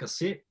look like a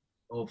set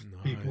of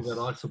people that Nice.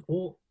 I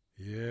support.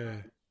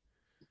 Yeah.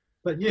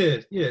 But yeah,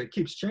 it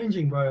keeps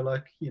changing, bro.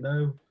 Like, you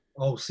know,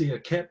 I'll see a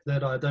cap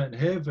that I don't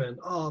have, and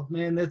oh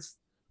man, that's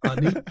I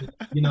need it.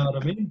 You know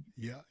what I mean?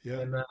 Yeah, yeah,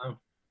 And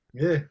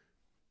yeah,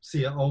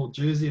 see an old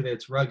jersey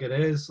that's rugged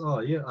as. Oh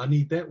yeah, I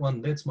need that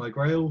one. That's my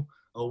grail.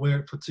 I'll wear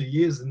it for 2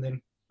 years and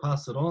then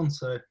pass it on.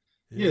 So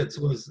yeah, yeah, it's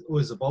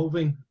always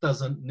evolving. It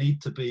doesn't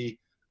need to be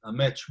a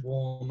match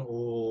worn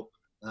or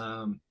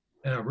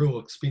a real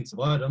expensive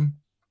item.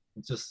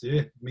 It just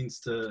means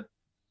to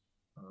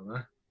I don't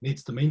know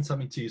needs to mean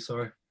something to you.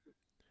 Sorry.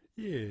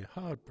 yeah.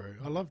 Hard, bro.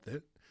 I love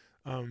that.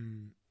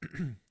 Um,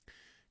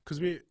 because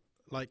we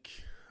like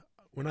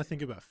when I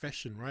think about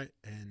fashion, right,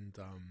 and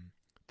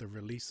the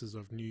releases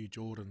of new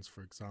Jordans,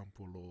 for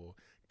example, or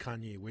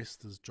Kanye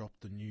West has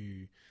dropped the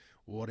new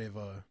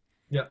whatever,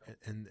 Yeah.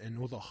 and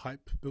all the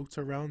hype built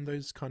around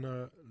those kind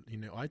of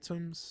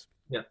items.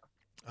 Yeah.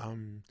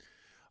 Um,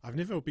 I've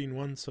never been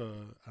one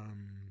to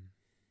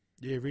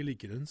yeah really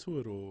get into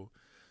it or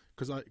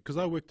because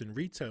I worked in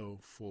retail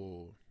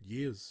for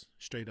years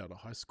straight out of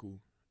high school,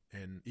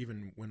 and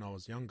even when I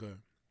was younger,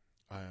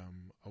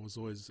 I was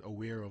always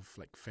aware of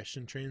like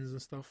fashion trends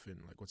and stuff, and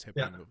like what's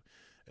Yeah. happening with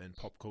in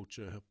pop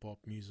culture, hip hop,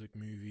 music,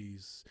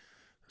 movies,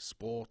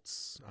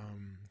 sports.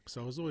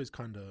 So I was always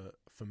kind of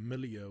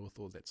familiar with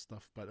all that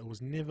stuff, but it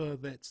was never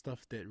that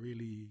stuff that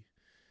really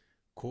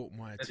caught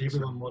my That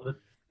everyone attention. wanted.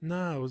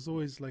 Nah, it was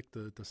always like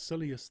the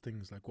silliest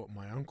things, like what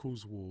my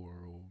uncles wore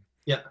or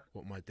Yeah.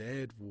 what my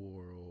dad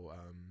wore, or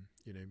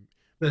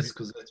That's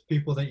because it's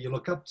people that you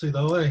look up to,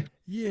 though, eh?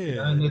 You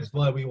know, and yeah, that's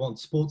why we want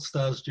sports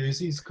stars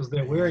jerseys because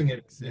they're wearing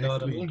it. You know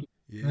what I exactly. mean?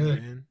 Yeah, Yeah.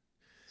 man.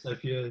 So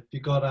if you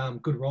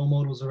got good role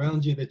models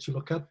around you that you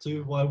look up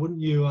to, why wouldn't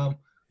you Yeah,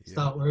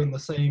 start wearing the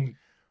same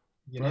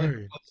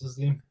bro. clothes as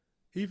them?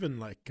 Even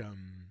like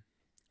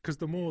because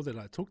the more that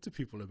I talk to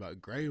people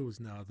about grails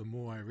now, the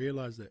more I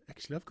realize that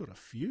actually I've got a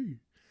few.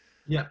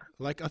 Yeah.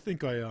 Like I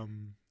think I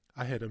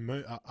had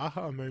a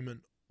aha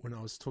moment when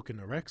I was talking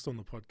to Rex on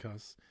the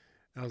podcast.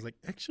 I was like,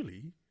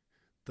 actually,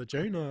 the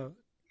Jonah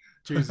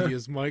jersey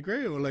is my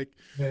grail. Like,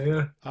 Yeah.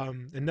 Yeah.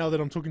 and now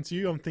that I'm talking to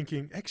you, I'm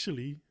thinking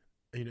actually,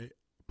 you know,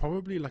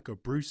 probably like a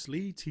Bruce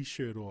Lee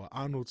T-shirt or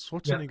Arnold Yeah.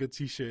 Schwarzenegger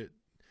T-shirt.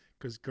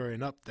 Because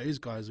growing up, those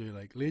guys were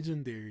like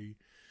legendary.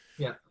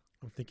 Yeah.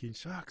 I'm thinking,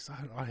 shucks,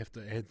 I have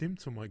to add them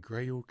to my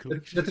grail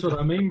That's collection. what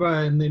I mean, bro.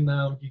 And then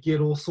you get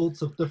all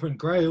sorts of different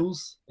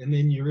grails, and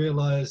then you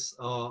realize,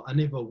 oh, I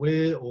never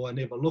wear, or I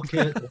never look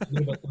at, or I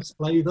never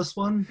display this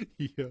one.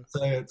 Yeah,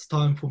 So it's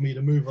time for me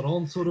to move it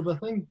on, sort of a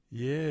thing. You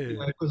yeah,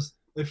 know, because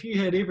if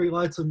you had every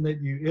item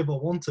that you ever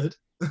wanted,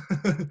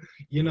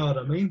 you know yep, what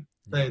I mean?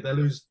 They yep, they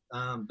lose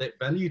that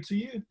value to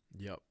you,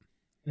 yep.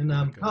 and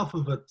There we go. half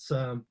of it's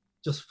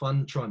just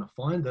fun trying to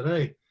find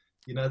it.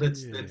 You know,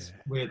 that's Yeah,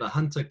 where the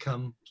hunter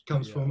comes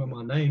yeah, from in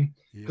my name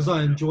because yeah,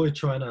 I enjoy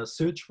trying to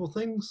search for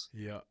things.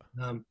 yeah,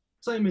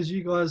 Same as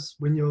you guys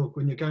when you're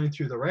going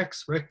through the rack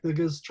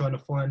diggers, trying to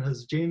find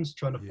his gems,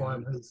 trying to yep,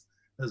 find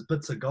his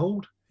bits of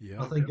gold. I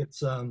yep, think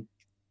it's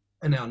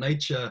in our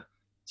nature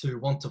to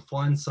want to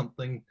find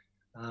something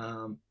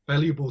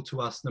valuable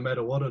to us, no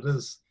matter what it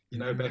is. You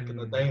know, back in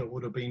the day, mm, it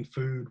would have been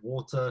food,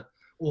 water,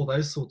 all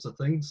those sorts of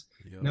things.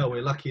 yep, Now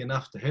we're lucky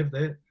enough to have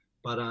that,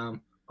 but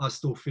I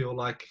still feel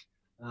like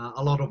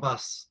a lot of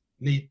us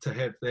need to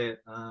have that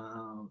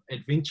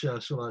adventure,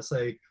 shall I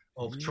say,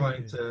 of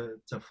trying yeah.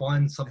 to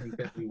find something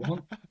that we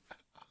want.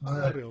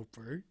 Uh, Hard help,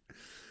 bro.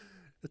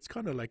 It's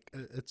kind of like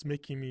it's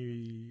making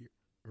me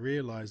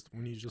realize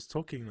when you're just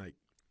talking like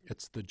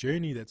it's the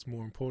journey that's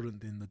more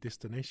important than the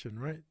destination,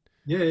 right?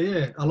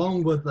 yeah.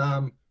 Along with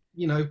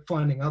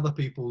finding other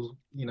people's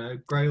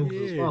grails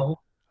as Yeah,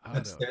 well. hard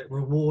It's help. that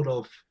reward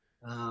of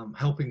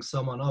helping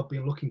someone. I've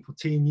been looking for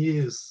 10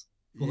 years.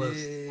 for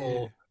this.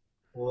 Yeah.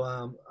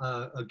 Or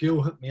a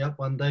girl hit me up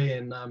one day,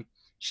 and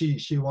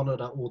she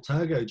wanted an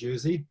Otago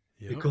jersey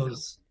Yep.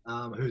 because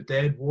her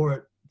dad wore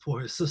it for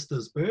her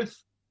sister's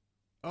birth.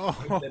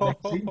 Hope that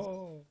makes sense.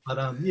 Oh, But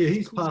yeah, that's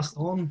he's cool. passed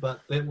on.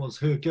 But that was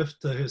her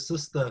gift to her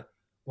sister,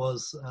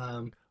 was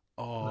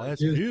Oh, the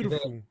that's jersey that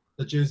beautiful.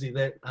 the jersey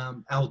that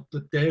our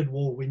the dad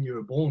wore when you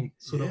were born,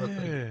 sort of a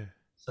thing. Yeah.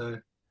 So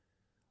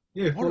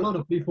yeah, What for a a, lot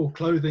of people,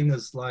 clothing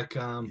is like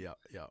yeah,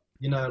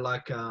 yeah,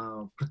 like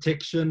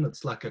protection.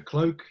 It's like a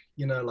cloak.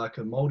 Like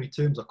in Maori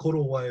terms, a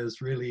korowai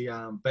is really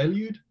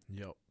valued.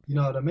 yep, You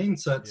know what I mean?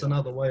 So it's yep,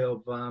 another way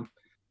of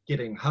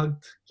getting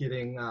hugged,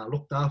 getting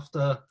looked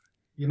after.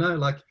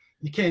 Like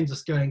you can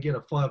just go and get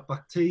a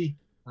 $5 tee,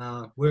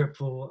 wear it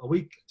for a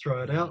week,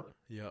 throw it yeah, out.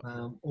 yeah.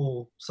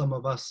 Or some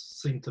of us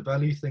seem to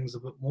value things a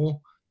bit more,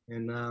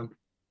 and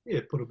yeah,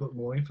 put a bit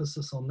more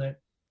emphasis on that.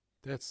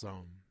 That's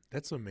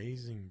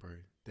amazing, bro.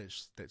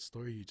 That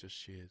story you just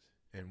shared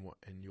and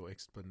your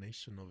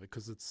explanation of it,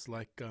 because it's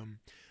like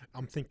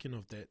I'm thinking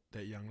of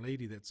that young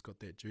lady that's got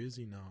that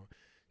jersey now.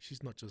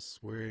 She's not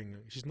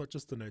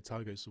just an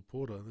Otago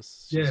supporter.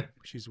 This Yeah,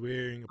 she's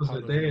wearing a because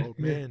part of of her that. old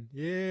Yeah, man.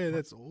 Yeah,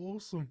 that's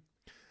awesome.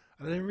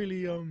 I didn't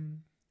really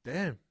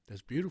damn,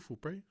 that's beautiful,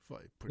 bro.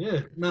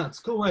 yeah. No, it's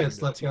cool. Way Bring it's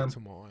the like tear to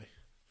my eye.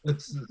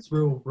 it's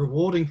real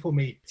rewarding for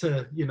me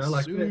to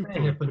like that Super.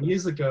 happened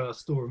years ago. I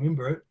still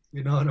remember it.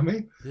 You know what I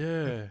mean?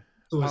 Yeah.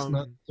 It's always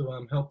nice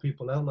to help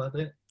people out like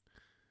that.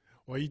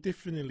 Well, you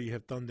definitely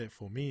have done that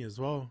for me as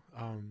well.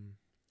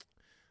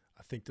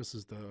 I think this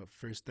is the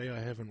first day I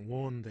haven't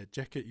worn that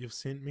jacket you've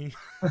sent me.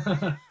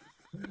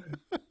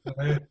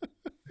 Yeah.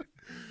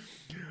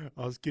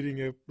 I was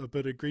getting a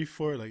bit of grief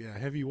for it. Like,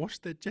 have you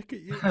washed that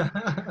jacket yet?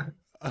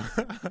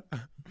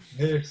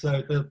 Yeah,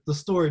 so the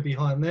story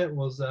behind that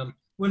was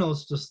when I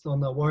was just on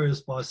the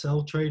Warriors Buy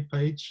Sell trade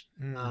page.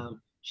 Mm,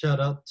 Shout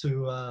out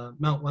to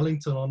Mount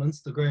Wellington on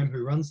Instagram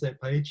who runs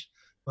that page.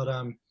 But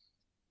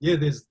yeah,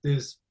 there's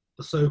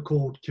the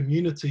so-called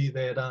community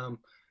that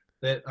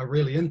are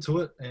really into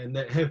it and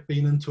that have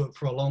been into it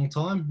for a long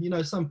time.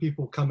 Some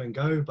people come and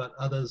go, but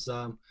others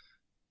are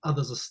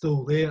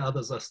still there.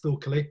 Others are still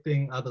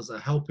collecting. Others are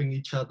helping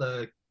each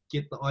other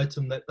get the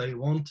item that they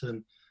want,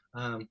 and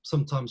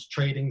sometimes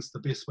trading's the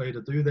best way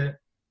to do that.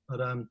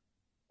 But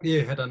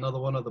yeah, had another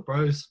one of the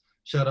bros.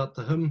 Shout out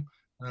to him,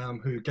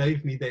 who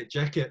gave me that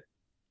jacket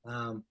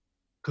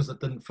because it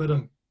didn't fit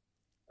him.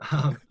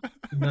 Um,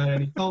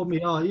 and he told me,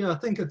 "Oh yeah, I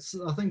think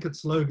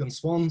it's Logan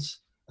Swans.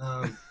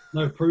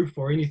 No proof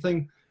or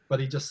anything, but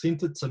he just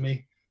sent it to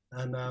me,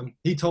 and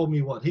he told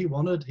me what he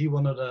wanted. He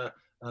wanted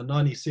a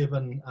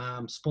 97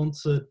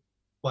 sponsored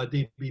by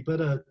DB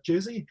Bitter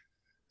jersey.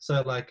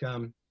 So like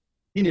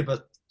he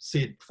never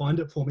said find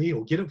it for me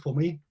or get it for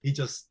me. He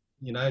just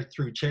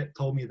through chat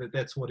told me that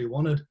that's what he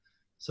wanted.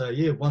 So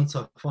yeah, once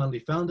I finally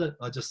found it,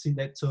 I just sent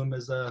that to him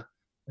as a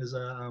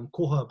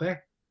koha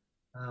back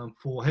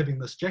for having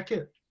this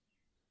jacket.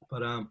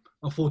 But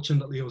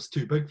unfortunately, it was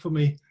too big for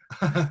me.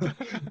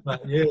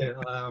 But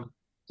yeah,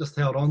 just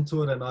held on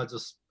to it, and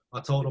I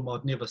told him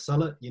I'd never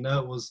sell it.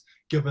 It was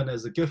given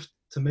as a gift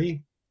to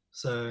me.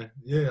 So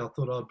yeah, I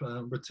thought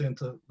I'd return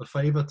to the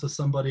favor to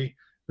somebody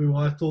who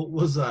I thought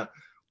was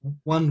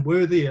one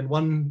worthy and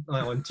one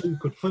and two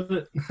could fit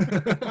it.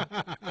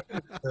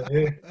 So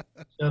yeah,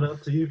 shout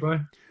out to you, bro.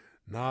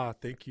 nah,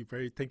 thank you,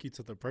 bro. Thank you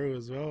to the bro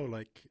as well.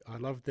 Like, I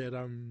love that.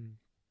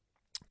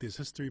 There's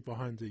history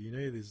behind it.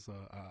 There's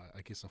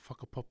I guess a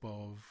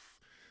whakapapa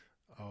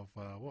of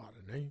what, I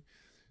don't know,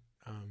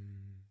 um,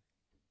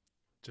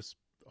 just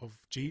of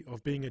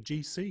being a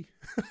GC,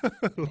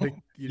 like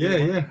Yeah,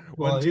 one yeah.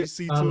 one Well, yeah,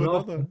 GC started to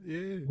off. another.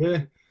 Yeah,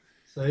 Yeah.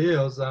 So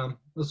yeah, it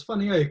was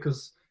funny,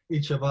 because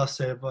each of us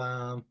have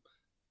the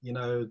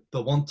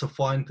want to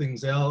find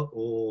things out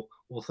or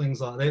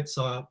things like that.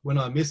 So when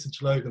I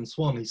messaged Logan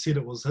Swan, he said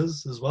it was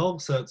his as well.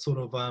 So it sort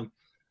of yeah,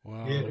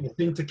 wow,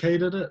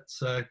 authenticated it.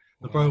 So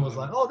the bro was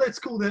like, wow. "Oh, that's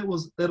cool. That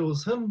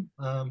was him."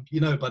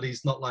 But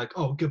he's not like,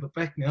 "Oh, give it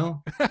back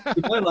now."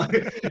 Like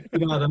you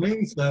know what I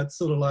mean. So it's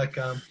sort of like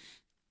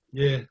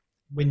yeah,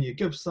 when you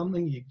give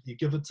something, you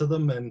give it to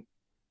them, and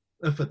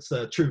if it's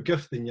a true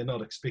gift, then you're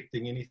not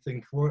expecting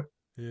anything for it.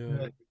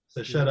 Yeah,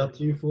 So shout yeah. out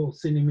to you for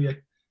sending me a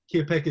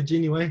care package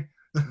anyway.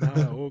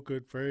 Nah, all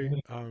good, bro.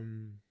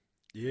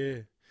 Yeah.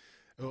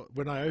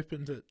 When I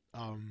opened it,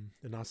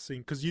 and I seen,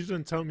 because you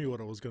didn't tell me what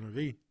it was gonna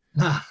be,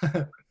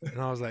 and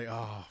I was like,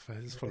 oh,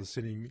 man, this fella's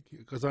sending me,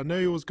 because I know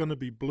it was gonna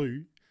be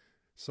blue,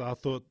 so I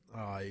thought,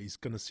 he's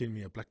gonna send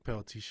me a Black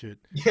Power T-shirt.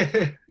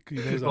 Yeah, He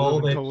knows I live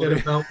all in that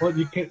shit Kaore.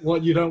 about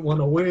what you don't want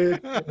to wear.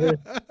 Yeah.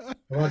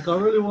 Like, I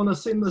really want to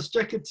send this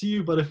jacket to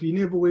you, but if you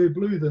never wear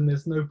blue, then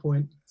there's no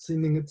point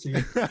sending it to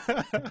you.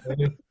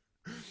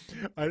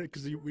 Yeah,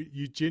 Because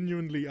you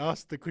genuinely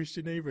asked the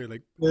question, bro.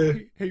 Like, yeah,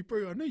 hey,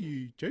 bro, I know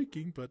you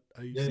joking, but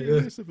are you yeah.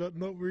 serious about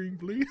not wearing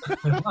blue?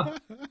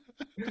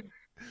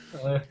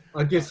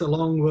 I guess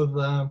along with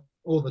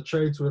all the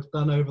trades we've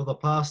done over the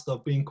past,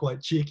 I've been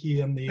quite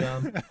cheeky in the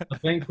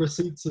bank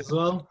receipts as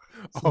well.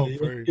 So Oh, yeah,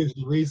 it bro. gives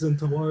you reason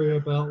to worry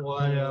about Oh,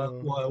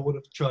 why I would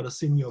have tried to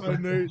send you a I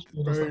know, backwash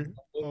or bro. something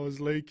I was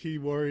low key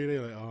worried.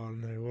 Like, oh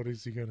no, what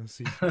is he gonna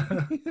see?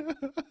 like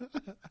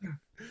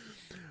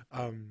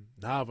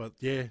Nah, but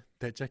yeah,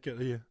 that jacket,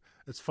 yeah,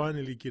 it's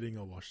finally getting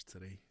a wash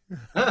today.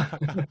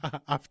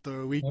 that.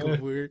 After a week Yeah.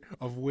 of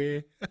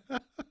wear.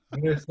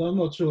 Yeah, so I'm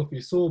not sure if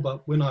you saw,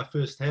 but when I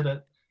first had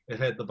it, it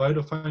had the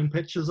Vodafone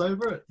pictures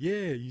over it.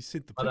 Yeah, you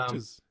sent the But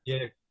pictures.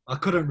 yeah, I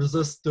couldn't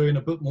resist doing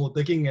a bit more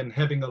digging and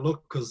having a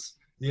look because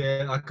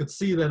yeah, I could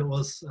see that it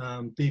was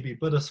DB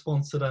Bitter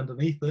sponsored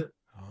underneath it.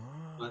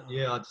 But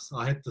yeah, Ah,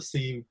 I had to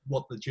see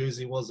what the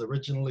jersey was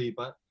originally.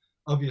 But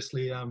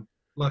obviously,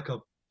 like I've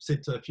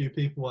said to a few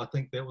people, I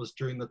think that was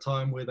during the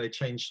time where they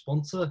changed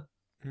sponsor.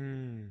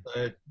 hmm.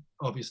 So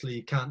obviously,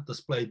 you can't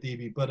display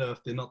DB Bitter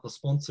if they're not the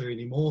sponsor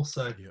anymore.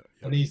 So Yeah,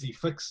 an yep, easy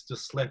fix,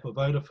 just slap a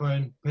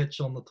Vodafone patch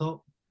on the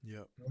top.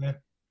 yep. Yeah,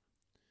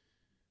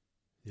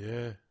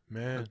 Yeah,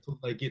 man. until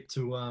they get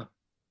to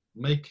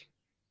make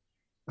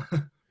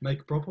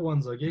make proper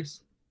ones, I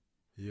guess.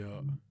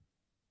 Yeah,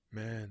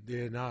 man.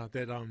 Yeah, nah,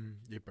 yeah,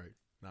 bro.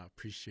 Nah,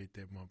 appreciate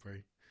that, my bro.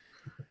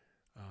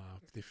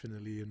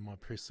 Definitely in my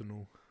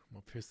personal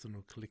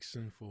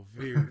collection for a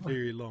very,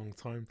 very long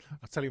time.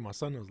 I tell you, my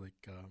son was like,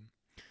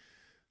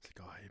 it's like,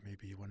 oh, hey,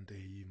 maybe one day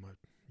you might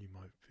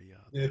be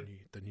Yeah.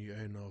 the new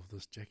owner of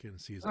this jacket,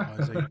 and see his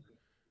eyes. Like,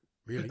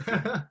 really,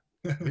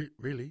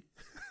 really.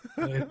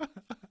 Yeah,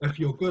 if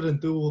you're good and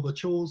do all the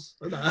chores.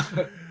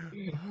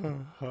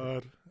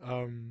 Hard.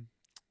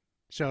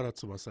 Shout out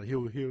to my son.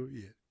 He'll,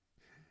 yeah.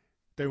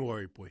 Don't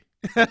worry, boy.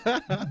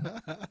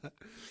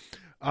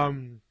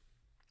 um,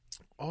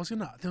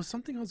 there was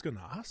something I was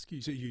gonna ask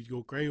you. So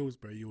your Grails,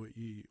 bro. You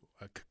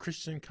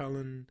Christian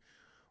Cullen,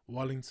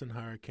 Wellington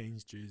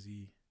Hurricanes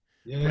jersey.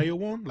 Yeah, Player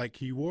one, like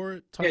he wore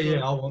it. yeah, Type yeah.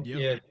 of. I want. Yep.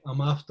 Yeah,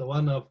 I'm after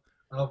one.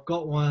 I've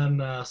got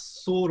one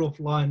sort of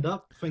lined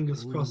up.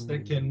 Fingers crossed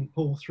that Ooh. can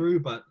pull through.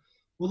 But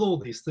with all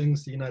these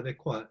things, you know, they're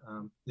quite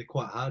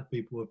hard.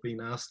 People have been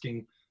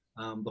asking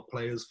the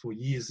players for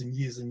years and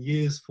years and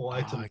years for Ah,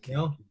 items okay.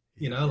 now.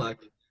 You Yeah, know, yeah. like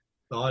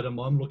the item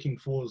I'm looking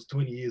for is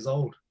 20 years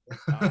old.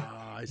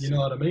 Ah, I You know see.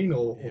 what I mean?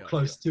 Or Yeah, yeah,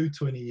 close to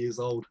 20 years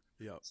old.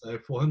 yeah. So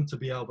for him to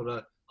be able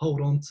to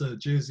hold on to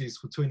jerseys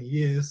for 20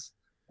 years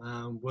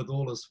with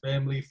all his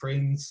family,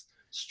 friends,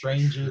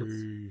 strangers,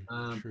 True,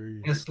 um,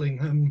 true. hassling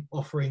him,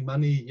 offering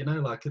money, you know,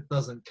 like it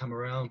doesn't come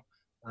around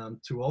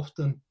too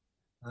often.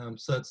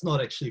 So it's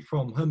not actually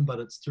from him, but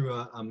it's through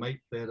a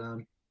mate that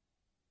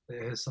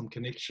has some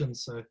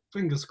connections. So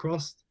fingers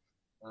crossed.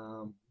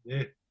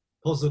 Yeah,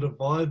 positive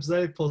vibes,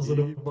 eh?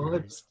 Positive Yeah, bro.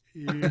 vibes.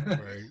 Yeah,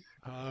 bro.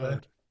 So,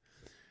 Hard.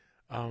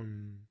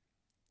 Um,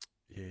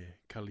 yeah,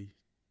 Cully.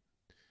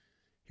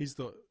 He's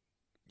the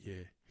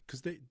yeah,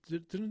 because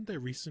didn't they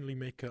recently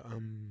make a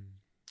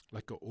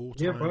like a all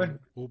yeah, bro. time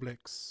All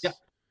Yeah, Blacks,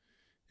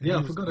 and yeah.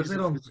 I forgot. Is he's that the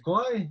on fullback.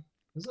 Sky?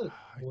 Is it,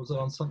 I, or was it I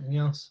on something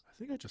else? I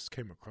think I just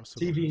came across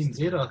it on TVNZ,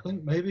 Instagram. I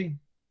think maybe.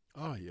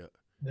 Oh yeah,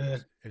 Yeah,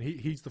 and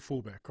he's the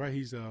fullback, right?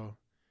 He's our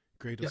yeah,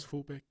 greatest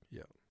fullback.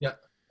 Yeah, yeah.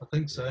 I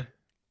think yeah. so.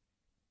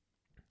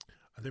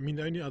 I mean,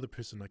 the only other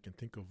person I can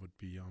think of would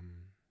be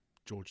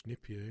George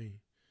Napier. Eh?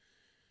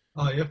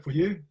 Oh yeah, for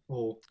you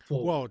or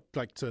for? Well,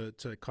 like to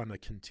kind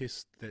of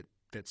contest that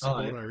Oh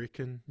spot, yeah, I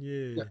reckon.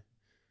 Yeah, yeah,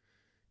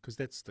 because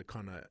that's the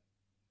kind of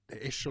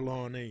the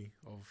echelon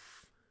of.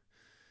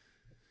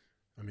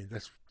 I mean,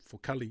 that's for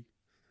Cully.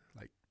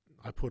 Like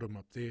I put him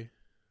up there.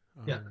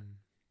 yeah.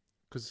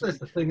 Because That's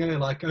the thing, eh?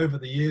 Like over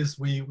the years,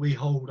 we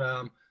hold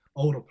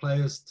older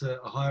players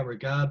to a higher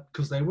regard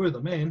because they were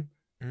the man.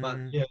 But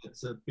mm, yeah,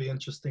 it'd be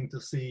interesting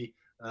to see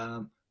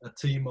a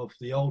team of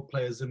the old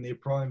players in their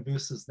prime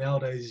versus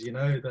nowadays. You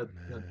know that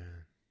man,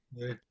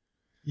 yeah,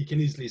 you can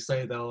easily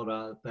say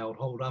they'll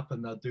hold up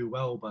and they'll do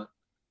well, but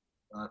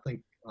I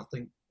think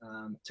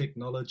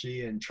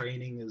technology and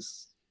training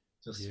is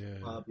just yeah.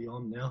 far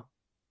beyond now.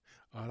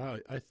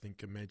 I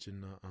think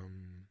imagine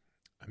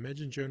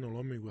Jonah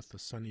Lomu with the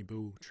Sunny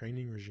Bill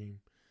training regime.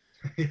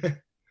 Yeah.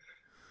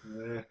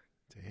 Yeah.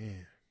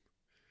 Damn.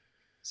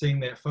 Seeing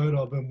that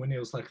photo of him when he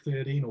was like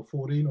 13 or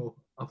 14, or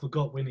I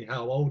forgot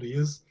how old he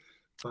is,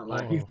 but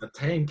like he's Oh, a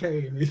tank,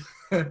 eh? And he's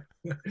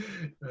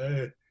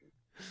yeah.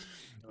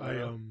 I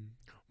Uh,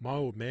 my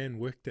old man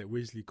worked at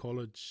Wesley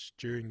College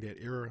during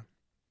that era,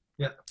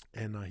 yeah,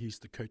 and he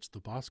used to coach the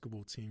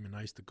basketball team, and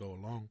I used to go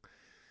along.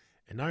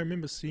 And I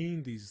remember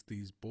seeing these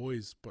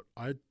boys, but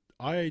I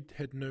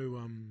had no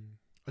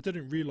I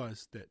didn't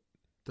realize that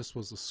this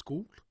was a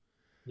school.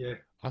 yeah,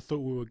 I thought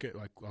we were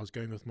I was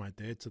going with my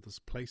dad to this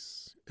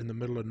place in the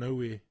middle of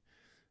nowhere,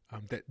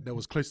 that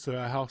was close to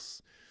our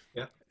house,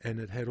 yeah, and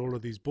it had all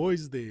of these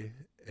boys there.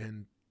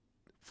 And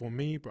for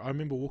me, but I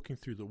remember walking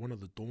through one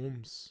of the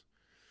dorms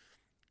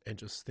and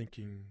just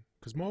thinking,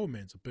 because my old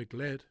man's a big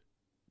lad,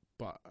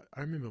 but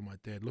I remember my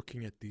dad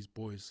looking at these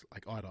boys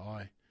like eye to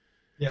eye,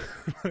 yeah,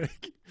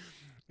 like,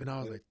 and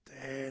I was like,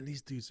 damn,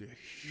 these dudes are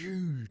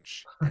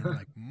huge and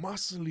like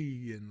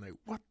muscly and like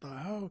what the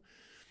hell.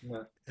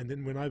 Yeah. And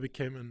then when I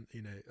became,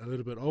 a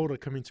little bit older,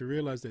 coming to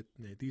realize that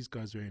these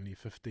guys were only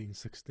 15,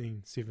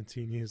 16,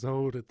 17 years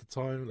old at the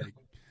time. Like,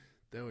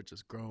 they were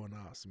just growing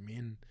ass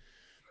men.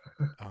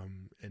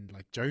 And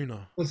like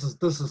Jonah. This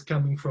is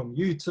coming from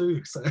you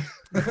too. So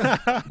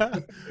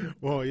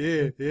Well,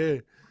 yeah.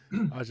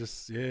 I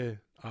just, it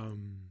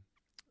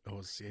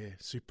was,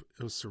 super,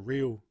 it was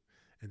surreal.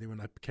 And then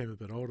when I became a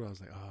bit older, I was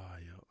like,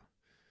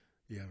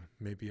 yeah,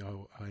 maybe I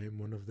am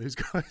one of those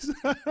guys.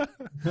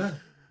 yeah,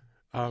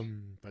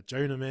 But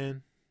Jonah,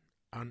 man,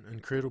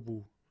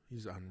 incredible.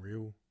 He's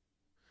unreal.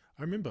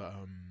 I remember,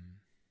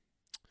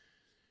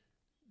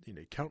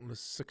 countless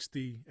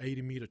 60,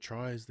 80-meter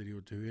tries that he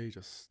would do. He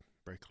just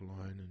break a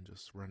line and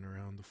just run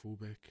around the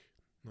fullback,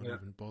 not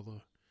even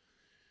bother.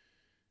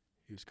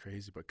 He was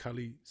crazy. But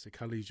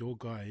Cully's your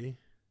guy, eh?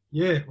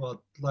 yeah.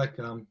 Well, like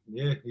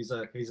he's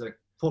a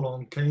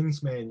full-on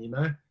Canes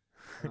man,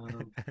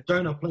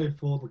 Jonah played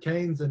for the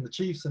Canes and the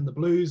Chiefs and the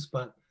Blues,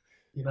 but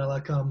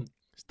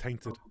It's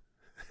tainted.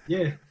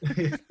 yeah,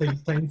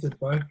 he's tainted,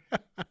 bro.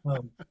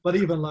 But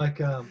even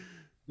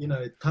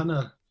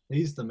Tana,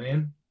 he's the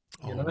man,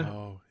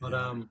 Wow.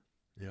 But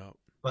yeah.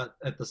 but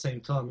at the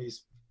same time,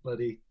 he's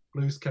bloody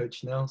Blues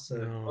coach now, so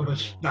No.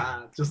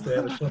 just to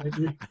have a shot at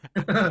you.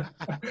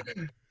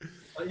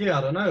 But yeah,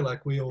 I don't know.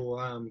 Like we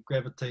all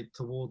gravitate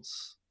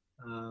towards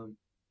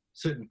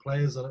certain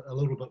players a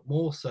little bit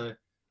more. So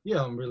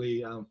yeah, I'm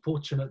really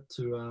fortunate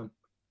to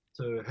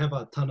have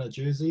a Tana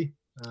jersey.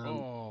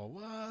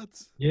 What?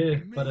 Yeah,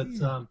 Man. but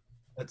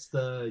it's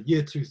the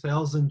year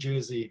 2000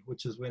 jersey,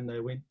 which is when they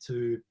went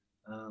to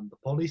the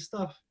poly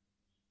stuff.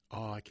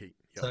 Oh, okay.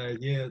 Yep. So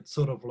yeah, it's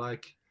sort of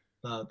like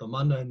the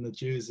mana and the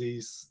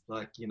jerseys,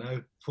 like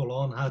full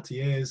on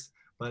Hatiers.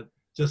 But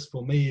just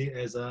for me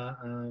as a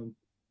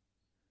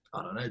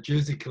I don't know,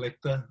 jersey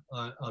collector,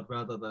 I'd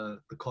rather the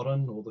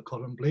cotton or the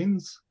cotton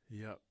blends.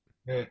 Yep.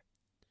 Yeah.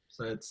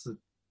 So it's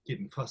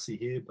getting fussy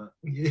here, but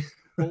yeah.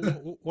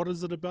 What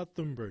is it about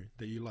them, bro,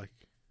 that you like?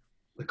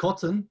 The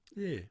cotton?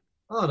 Yeah.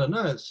 I don't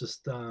know. It's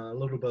just a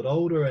little bit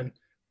older, and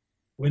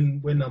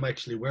when I'm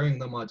actually wearing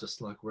them, I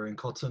just like wearing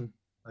cotton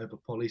over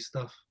poly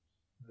stuff.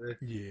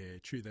 Yeah,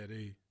 true that,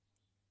 eh?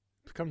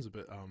 Becomes a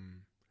bit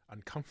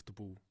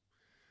uncomfortable.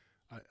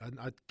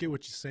 I get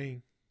what you're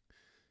saying,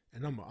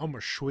 and I'm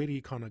a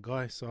sweaty kind of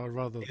guy, so I'd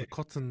rather the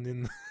cotton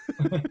than.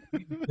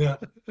 Yeah.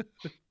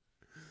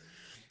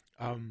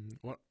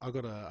 What I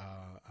got a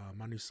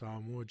Manu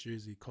Samoa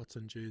jersey,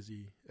 cotton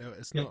jersey.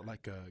 It's not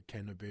like a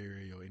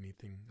Canterbury or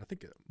anything. I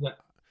think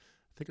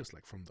it's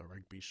like from the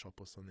rugby shop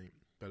or something.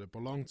 But it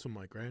belonged to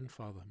my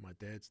grandfather, my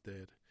dad's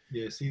dad.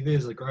 Yeah, see,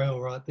 there's a grail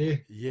right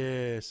there.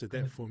 Yeah, so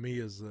that for me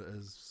is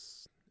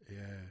it's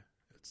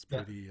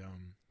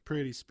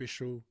pretty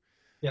special.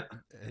 Yeah,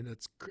 and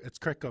it's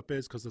crack up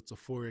as because it's a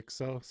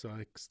 4XL, so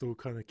I still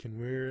kind of can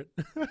wear it.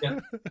 Yeah.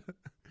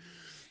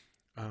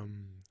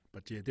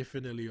 But yeah,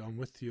 definitely I'm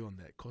with you on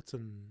that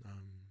cotton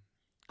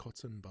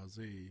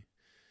bazee.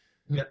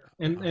 Yeah,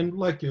 and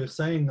like you're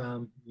saying,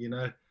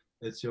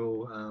 it's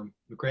your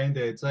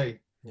granddad's, or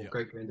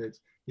great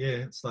granddad's. Yeah,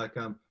 it's like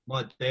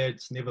my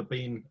dad's never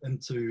been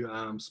into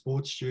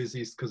sports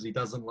jerseys because he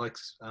doesn't like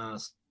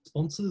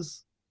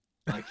sponsors.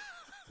 Like,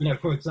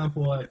 for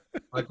example,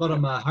 I got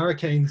him a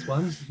Hurricanes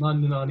one,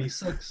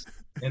 1996,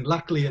 and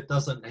luckily it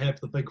doesn't have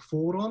the big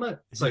Ford on it,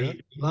 so he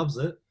loves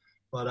it.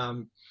 But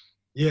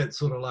yeah, it's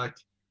sort of like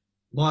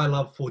my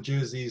love for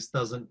jerseys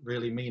doesn't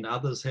really mean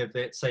others have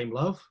that same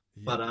love.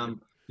 But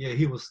yeah,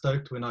 he was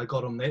stoked when I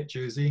got him that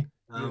jersey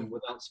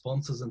without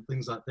sponsors and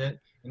things like that.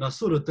 And I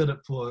sort of did it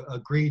for a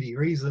greedy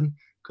reason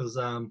because,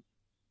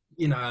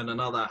 in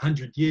another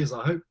 100 years,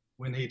 I hope,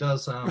 when he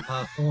does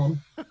pass on,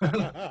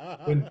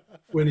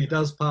 when he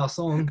does pass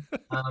on,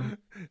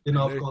 then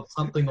I've got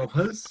something of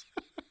his.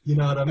 You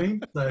know what I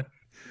mean? So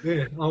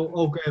yeah,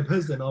 I'll grab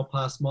his and I'll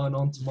pass mine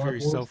on to my Very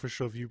boys. selfish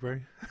of you, bro.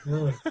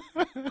 Yeah,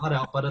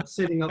 but it's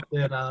setting up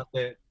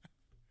that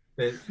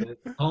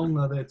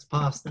tonga that's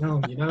passed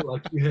down,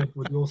 like you have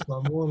with your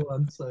Samoa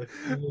one. So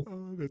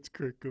Oh, that's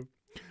correct.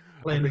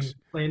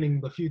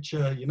 planning the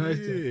future, in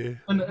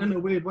a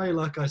weird way.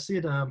 Like I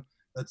said,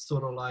 it's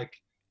sort of like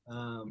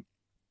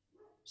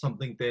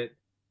something that,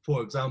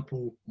 for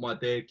example, my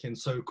dad can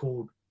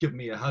so-called give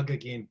me a hug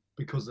again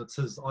because it's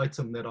his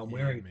item that I'm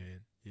wearing. Man.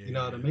 Yeah, you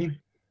know what I mean?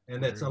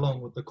 And that's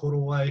along with the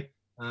korowai.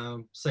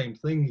 Same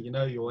thing,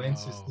 your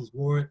ancestors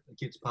wore it. It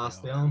gets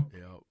passed down.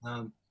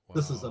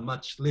 This is a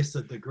much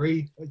lesser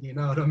degree, you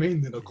know what I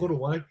mean, than a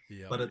korowai.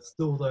 But it's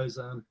still those,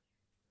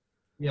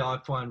 I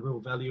find real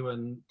value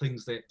in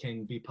things that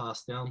can be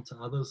passed down to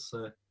others.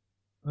 So,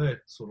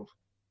 sort of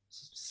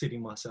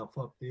setting myself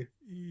up there.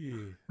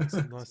 Yeah, it's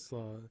a nice.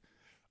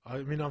 I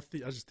mean, I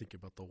just think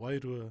about the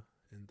wairua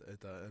and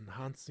the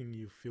enhancing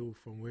you feel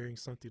from wearing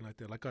something like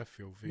that. Like I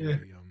feel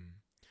very,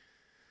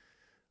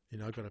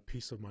 I got a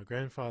piece of my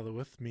grandfather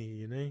with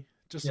me,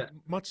 just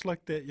much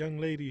like that young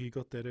lady who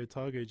got that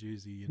Otago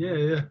jersey.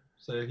 Yeah.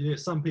 So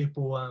some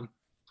people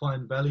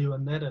find value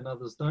in that and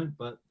others don't,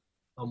 but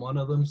I'm one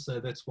of them. So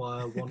that's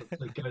why I wanted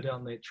to go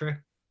down that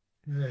track.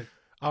 Yeah.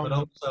 but I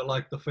also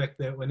like the fact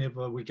that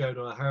whenever we go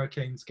to a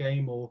Hurricanes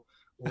game or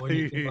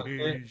anything like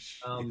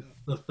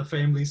that, the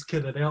family's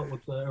kitted out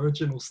with the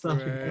original stuff.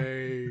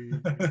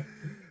 Right.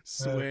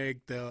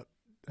 Swagged out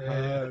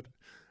Yeah.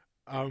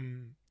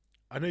 hard.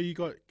 I know you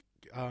got.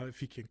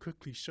 If you can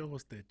quickly show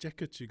us that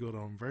jacket you got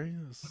on, bro.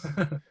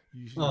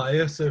 Oh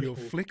yeah, so You're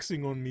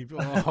flexing on me.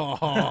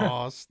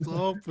 Oh,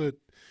 stop it.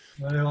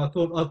 No, I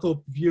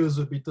thought viewers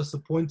would be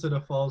disappointed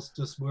if I was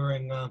just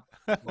wearing my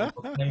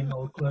plain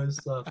old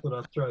clothes. So I thought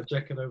I'd throw a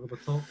jacket over the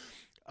top.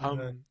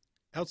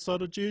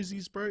 Outside of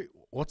jerseys, bro,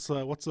 what's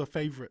a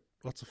favorite?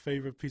 What's a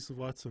favorite piece of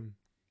item?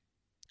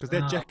 Because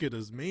that jacket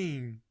is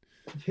mean.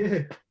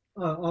 Yeah,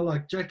 I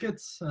like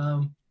jackets,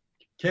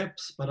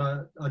 caps, but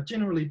I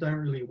generally don't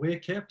really wear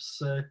caps.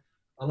 So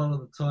a lot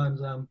of the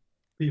times,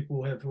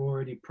 people have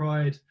already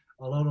pried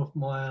a lot of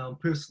my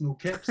personal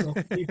caps off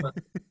me. But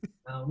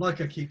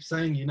like I keep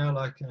saying,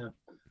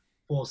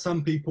 for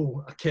some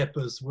people, a cap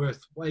is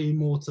worth way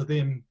more to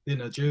them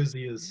than a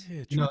jersey is.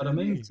 Yeah, you know what I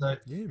mean? So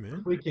yeah, man.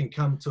 if we can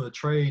come to a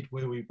trade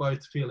where we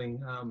both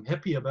feeling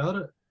happy about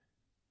it,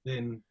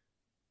 then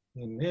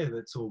yeah,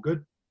 that's all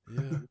good.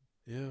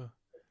 Yeah,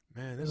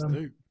 man, that's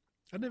dope.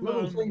 I never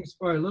little things,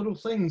 bro. Little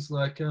things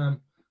like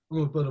I'm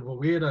a bit of a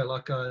weirdo.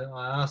 Like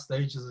I asked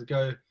ages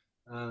ago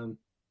on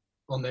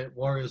that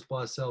Warriors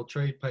buy sell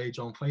trade page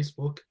on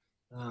Facebook,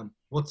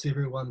 what's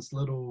everyone's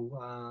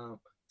little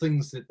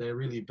things that they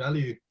really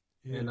value.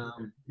 And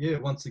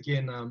once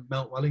again,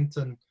 Mount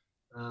Wellington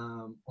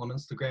on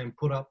Instagram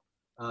put up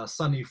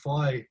Sunny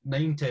Fi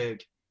name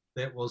tag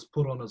that was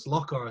put on his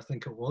locker, I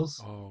think it was.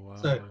 Oh, wow.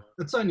 So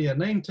it's only a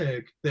name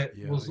tag that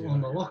was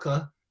on the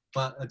locker,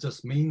 but it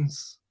just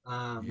means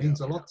a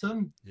lot to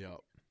him. Yeah.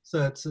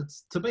 So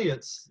it's to me,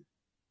 it's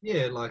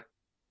like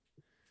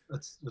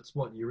it's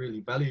what you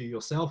really value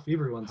yourself.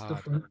 Everyone's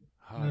different.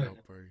 Hard out,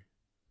 bro.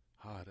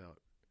 Hard out.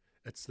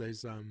 It's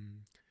those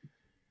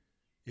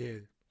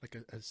like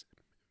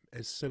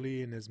as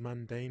silly and as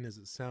mundane as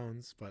it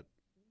sounds, but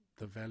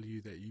the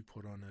value that you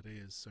put on it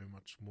is so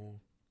much more.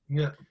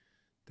 Yeah.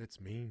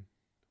 That's mean.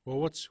 Well,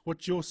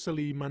 what's your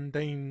silly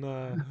mundane?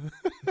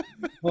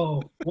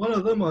 Well, one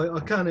of them I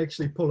can't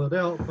actually pull it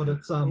out, but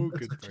it's a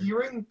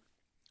keyring.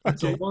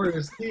 It's a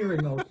Warriors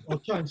keyring. I'll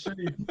try and show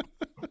you.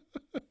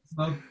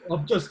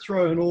 I've just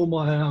thrown all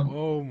my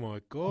oh my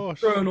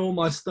gosh! Thrown all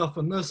my stuff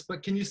in this,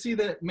 but can you see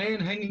that man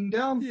hanging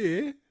down?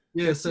 Yeah.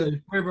 Yeah. So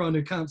for everyone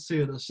who can't see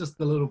it, it's just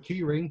the little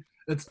keyring.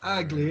 It's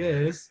ugly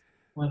as,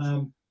 but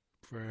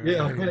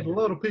yeah, I've had a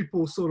lot of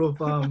people sort of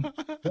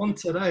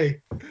want it.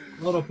 A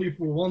lot of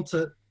people want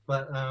it,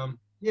 but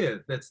yeah,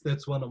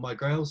 that's one of my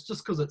grails,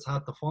 just because it's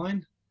hard to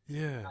find.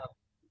 Yeah.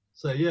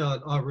 So yeah,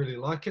 I really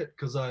like it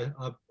because I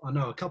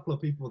know a couple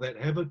of people that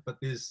have it, but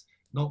there's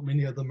not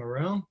many of them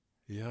around.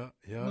 Yeah.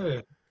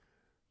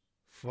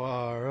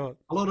 Far out.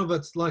 A lot of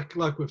it's like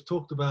we've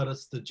talked about.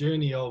 It's the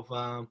journey of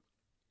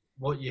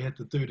what you had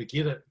to do to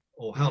get it,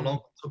 or how long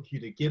it took you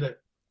to get it.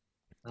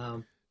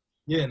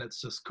 Yeah, and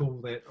it's just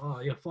cool that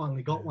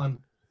finally got one.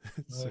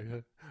 So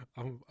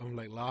I'm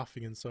like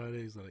laughing inside.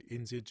 He's like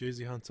NZ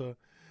Jersey Hunter,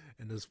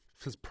 and his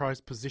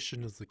prized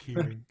possession is the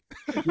keyring.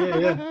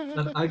 yeah,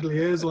 that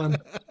ugly as one.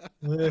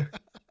 Yeah.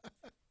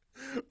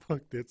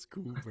 Fuck, that's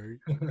cool, bro.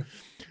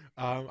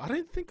 I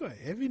don't think I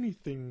have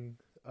anything.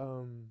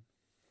 Oh,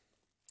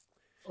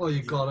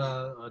 you got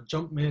a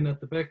jump man at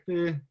the back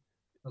there,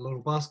 a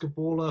little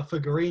basketballer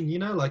figurine.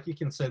 Like you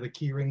can say the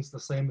key ring's the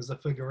same as a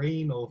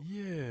figurine, or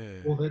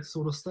all that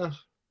sort of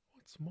stuff.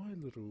 What's my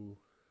little?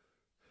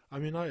 I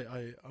mean,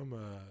 I'm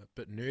a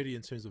bit nerdy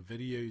in terms of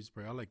videos,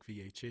 bro. I like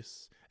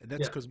VHS, and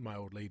that's because my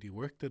old lady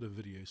worked at a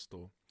video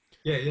store.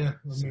 Yeah.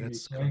 So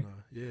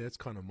that's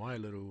kind of my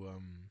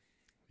little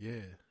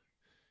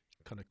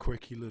kind of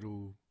quirky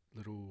little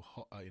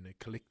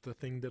collector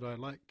thing that I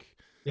like.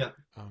 Yeah.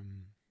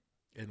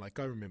 And like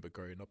I remember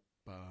growing up,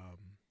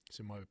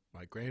 so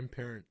my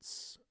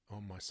grandparents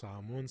on my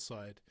Samoan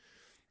side,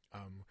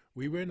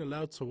 we weren't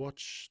allowed to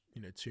watch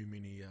too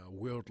many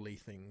worldly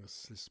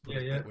things. Let's put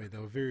it that way. They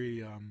were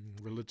very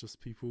religious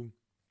people,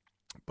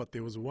 but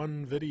there was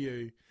one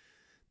video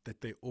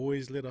that they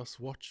always let us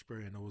watch, bro,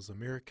 and it was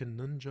American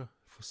Ninja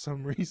for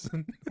some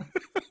reason.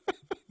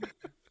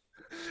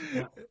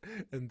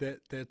 And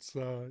that's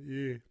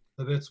yeah.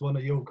 So that's one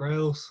of your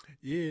grails.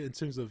 Yeah, in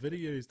terms of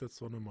videos,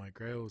 that's one of my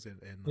grails.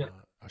 And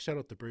I shout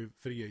out to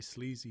Video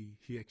Sleazy.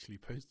 He actually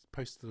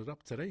posted it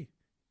up today.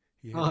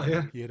 He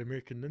had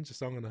American Ninja,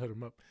 so I'm gonna hit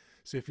him up.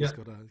 See if he's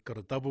got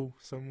a double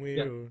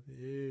somewhere.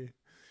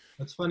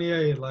 It's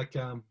funny, like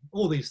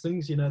all these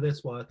things.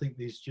 That's why I think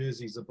these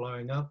jerseys are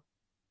blowing up.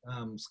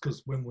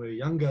 Because when we were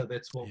younger,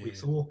 that's what we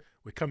saw.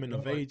 We're coming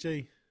of age,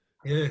 eh?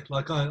 Yeah,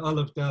 like I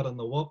lived out in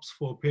the Wops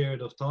for a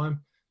period of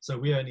time. So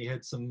we only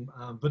had some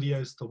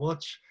videos to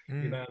watch,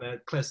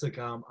 that classic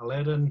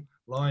Aladdin,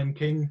 Lion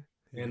King,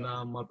 and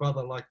my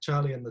brother liked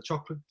Charlie and the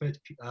Chocolate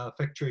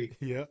Factory.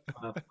 Yeah.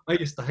 I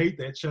used to hate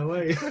that show,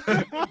 eh?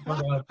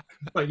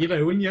 but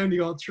when you only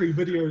got 3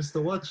 videos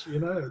to watch,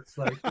 it's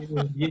like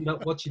you end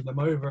up watching them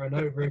over and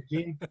over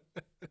again.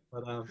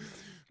 But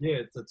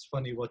yeah, it's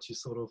funny what you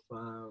sort of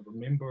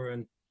remember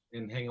and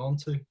hang on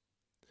to.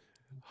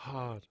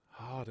 Hard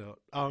out.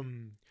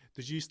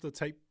 Did you used to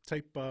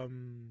tape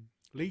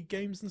league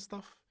games and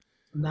stuff?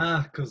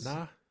 Nah, because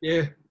Nah.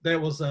 yeah, that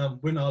was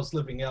when I was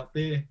living out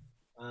there.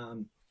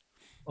 Um,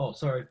 oh,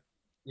 sorry.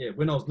 Yeah,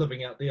 when I was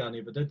living out there, I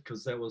never did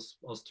because I was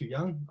too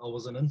young. I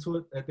wasn't into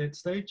it at that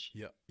stage.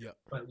 Yeah, yeah.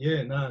 But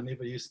yeah, no, I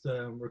never used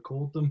to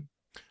record them.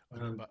 I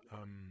know, but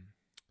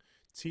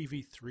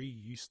TV3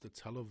 used to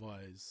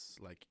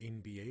televise like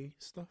NBA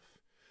stuff.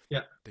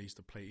 Yeah, They used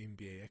to play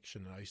NBA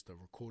action, and I used to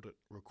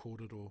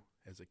record it all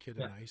as a kid.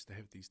 yeah. And I used to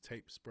have these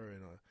tapes, bro.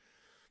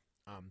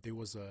 And there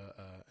was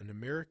an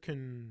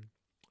American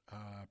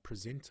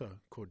presenter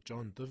called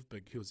John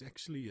Divbig. He was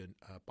actually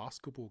a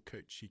basketball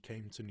coach. He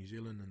came to New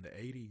Zealand in the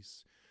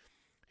 80s.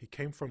 He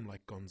came from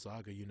like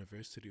Gonzaga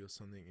University or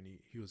something, and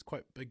he was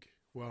quite big,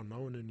 well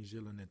known in New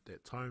Zealand at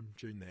that time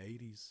during the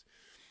 80s.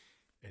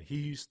 And he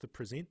used to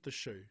present the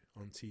show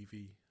on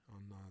TV,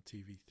 on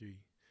TV3.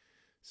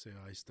 So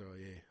I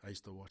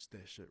used to watch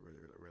that shit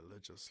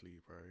religiously,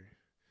 bro.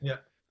 Yeah.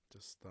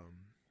 Just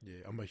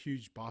yeah, I'm a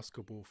huge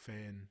basketball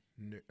fan.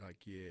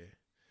 Like yeah,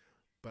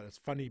 but it's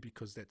funny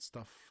because that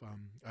stuff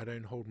I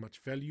don't hold much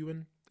value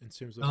in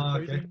terms of Oh,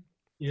 clothing. okay.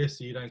 Yeah,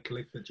 so you don't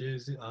collect the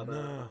jersey,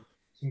 Nah,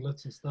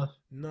 singlets and stuff.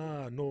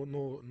 nah, no,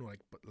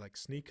 like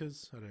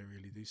sneakers. I don't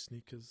really do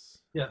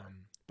sneakers. Yeah.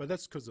 But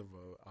that's because of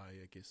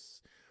I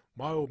guess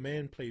my old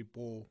man played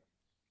ball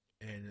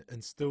and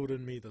instilled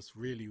in me this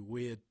really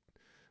weird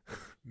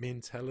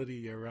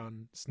mentality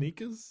around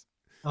sneakers.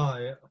 Oh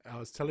yeah. I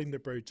was telling the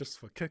bro just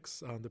for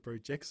kicks, the bro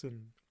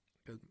Jackson,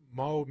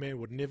 my old man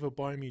would never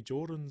buy me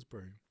Jordans,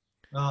 bro.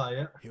 Oh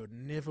yeah. He would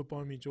never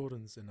buy me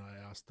Jordans, and I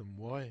asked him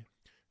why.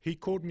 He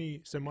called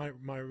me, so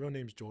my real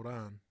name's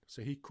Jordan,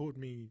 so he called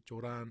me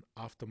Jordan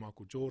after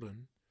Michael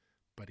Jordan,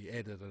 but he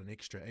added an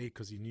extra A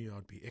because he knew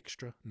I'd be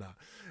extra. Nah,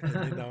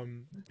 and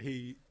then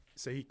he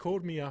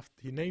called me after,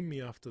 he named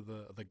me after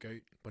the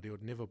GOAT, but he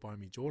would never buy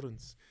me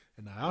Jordans.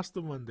 And I asked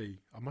him one day,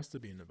 I must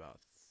have been about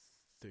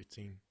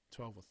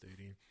 12 or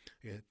 13.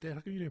 Yeah, Dad,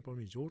 how come you don't buy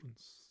me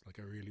Jordans? Like,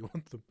 I really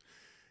want them.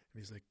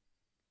 And he's like,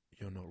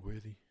 you're not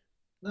worthy.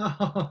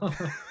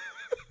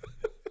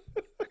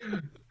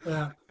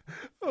 Yeah.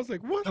 I was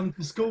like, what? Come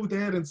to school,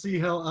 Dad, and see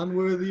how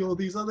unworthy all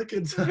these other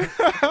kids are.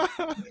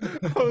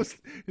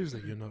 He was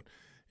like, you're not,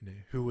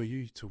 who are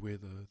you to wear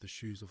the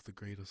shoes of the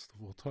greatest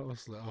of all time? I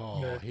was like,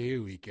 oh, yeah.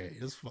 Here we go.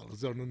 This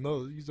fella's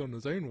he's on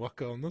his own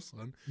waka on this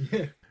one.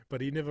 Yeah.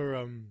 But he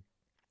never,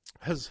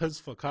 his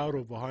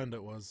whakaaro behind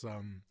it was,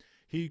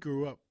 he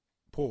grew up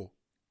poor.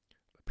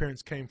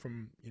 Parents came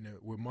from,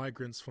 were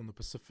migrants from the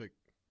Pacific.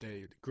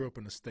 They grew up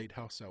in a state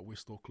house out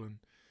West Auckland,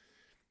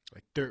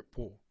 like dirt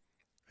poor.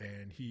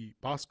 And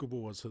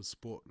basketball was his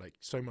sport, like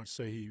so much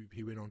so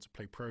he went on to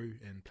play pro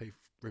and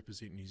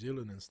represent New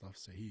Zealand and stuff.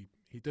 So he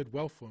did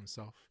well for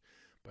himself.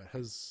 But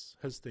his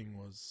thing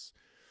was,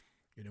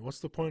 what's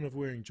the point of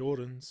wearing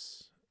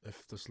Jordans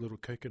if this little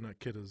coconut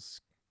kid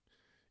is,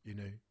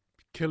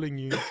 killing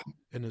you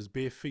in his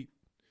bare feet?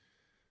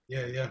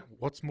 Yeah, yeah.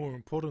 What's more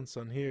important,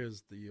 son, here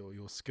is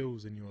your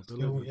skills and your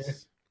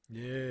abilities.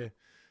 Yeah.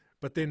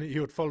 But then he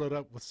would follow it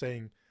up with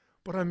saying,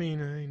 but I mean,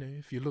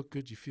 if you look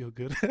good, you feel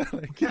good.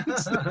 Like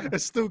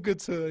it's still good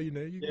to,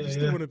 you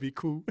still want to be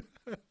cool.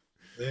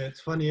 Yeah,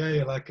 it's funny,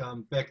 like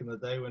back in the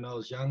day when I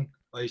was young,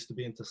 I used to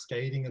be into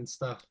skating and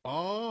stuff.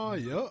 Oh,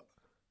 yeah.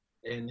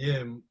 And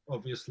yeah,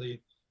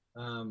 obviously,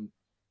 Mum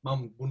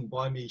wouldn't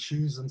buy me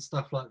shoes and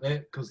stuff like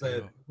that because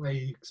they're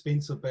way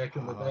expensive back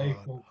in the day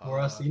for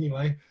us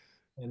anyway.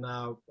 And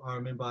I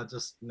remember I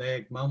just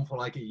nagged Mum for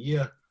like a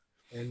year,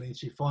 and then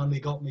she finally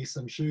got me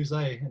some shoes,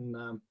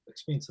 and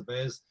expensive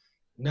as.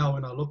 Now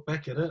when I look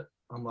back at it,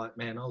 I'm like,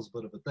 man, I was a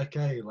bit of a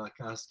dick, like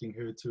asking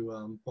her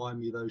to buy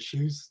me those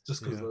shoes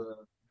just because of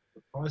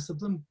the price of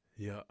them.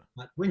 Yeah.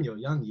 But when you're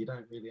young, you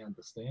don't really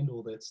understand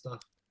all that stuff.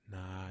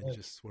 Nah, you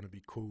just want to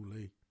be cool,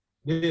 eh?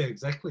 Yeah,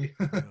 exactly.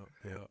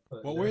 Yeah.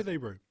 But, what were they,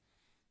 bro?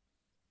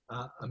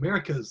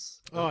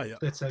 America's. Oh, yeah.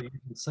 That's how you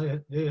can say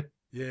it, yeah.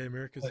 Yeah,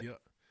 America's, yeah.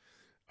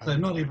 So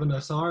not even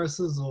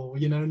Osiris's or,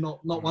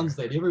 not ones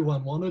that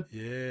everyone wanted.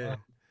 Yeah.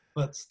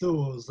 But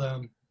still, it was,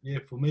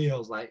 for me, I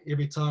was like,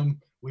 every time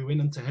we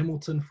went into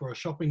Hamilton for a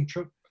shopping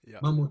trip,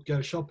 Mum would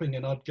go shopping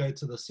and I'd go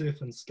to the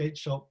surf and skate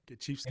shop. Get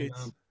cheap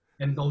skates.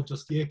 And they'll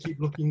just, keep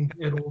looking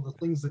at all the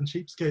things in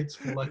cheap skates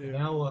for like an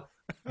hour,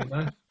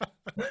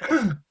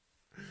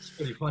 It's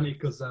pretty funny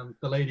because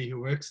the lady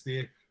who works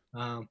there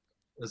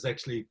is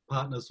actually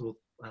partners with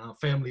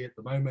family at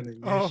the moment. And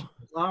she goes,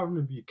 I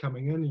remember you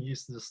coming in and you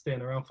used to just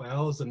stand around for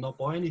hours and not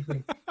buy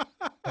anything.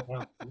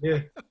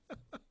 Yeah.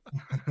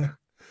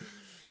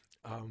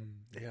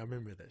 Yeah, I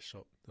remember that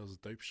shop. That was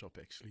a dope shop,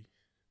 actually.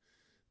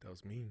 That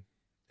was mean.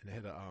 And it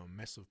had a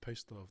massive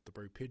poster of the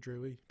bro Pedro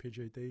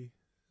D.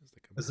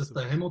 Is this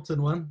the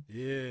Hamilton one?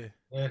 Yeah.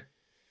 Yeah.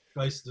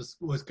 I used to just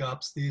always go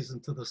upstairs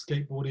into the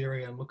skateboard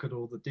area and look at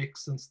all the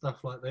decks and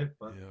stuff like that.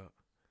 But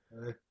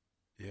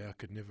yeah, I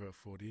could never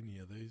afford any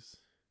of those.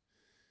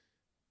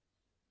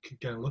 Could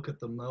go and look at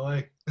them though,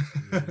 Yeah,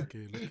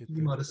 okay, look at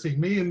you might have seen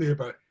me in there,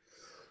 bro.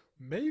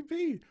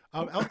 Maybe.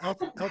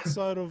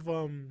 Outside of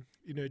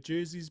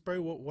jerseys,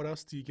 bro. What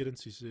else do you get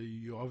into? So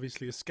you're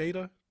obviously a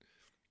skater.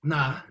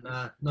 Nah,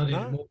 not Nah.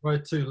 anymore, bro.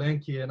 Too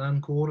lanky and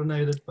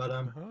uncoordinated. But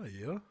Oh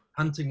yeah.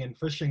 hunting and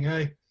fishing,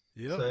 eh?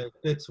 Yep. So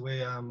that's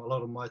where a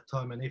lot of my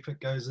time and effort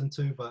goes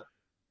into. But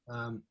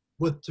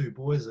with two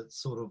boys, it's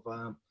sort of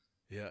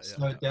Yeah. Yeah.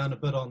 slowed down a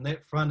bit on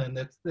that front, and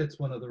that's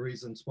one of the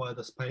reasons why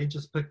this page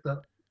has picked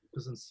up.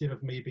 Because instead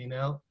of me being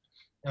out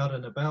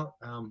and about,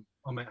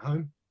 I'm at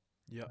home.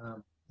 Yeah.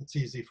 It's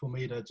easy for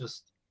me to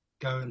just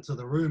go into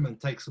the room and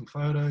take some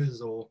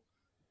photos or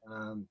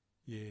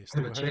Yeah. have a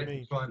Still chat and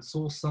homey. try and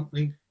source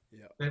something.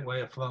 Yeah. That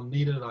way, if I'm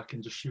needed, I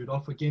can just shoot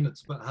off again.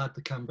 It's a bit hard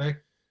to come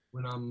back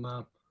when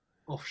I'm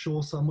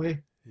offshore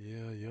somewhere.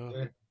 Yeah. Yeah.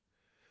 Yeah,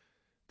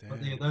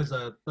 but yeah, Damn.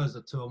 those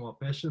are two of my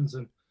passions,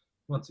 and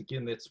once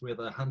again, that's where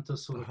the hunter The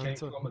sort of came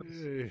hunter.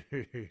 from.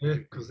 Yeah,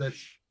 because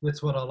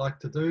that's what I like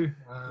to do.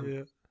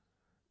 Yeah.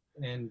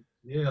 And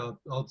yeah,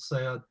 I'd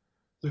say I'd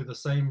do the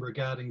same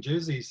regarding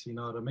jerseys. You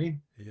know what I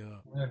mean? Yeah.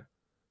 Yeah,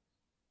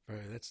 Bro,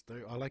 that's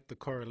dope. I like the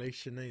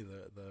correlation,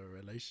 the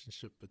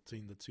relationship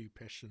between the two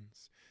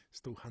passions.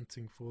 Still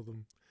hunting for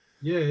them.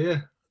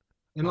 yeah.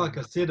 And like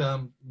I Um. said,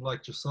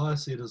 like Josiah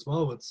said as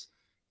well, it's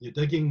you're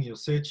digging, you're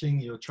searching,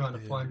 you're trying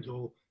to Yeah. find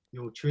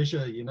your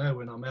treasure. You know,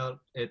 when I'm out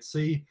at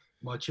sea,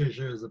 my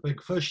treasure is a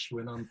big fish.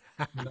 When I'm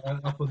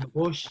up in the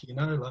bush,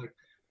 like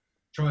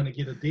trying to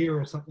get a deer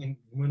or something.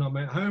 When I'm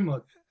at home, I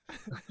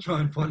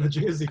try and find a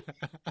jersey.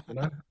 You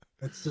know,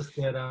 it's just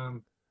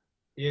that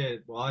yeah.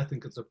 Well, I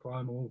think it's a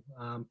primal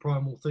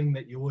thing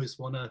that you always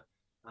want to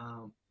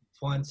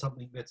find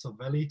something that's of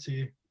value to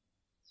you.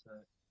 So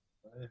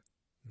yeah.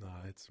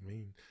 Nah, it's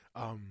mean.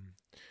 Um,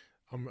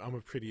 I'm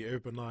a pretty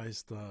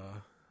urbanized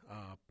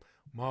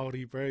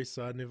Maori bro,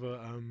 so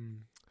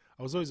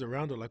I was always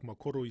around it. Like my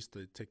koro used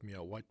to take me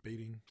out white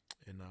baiting,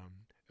 and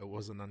it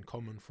wasn't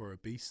uncommon for a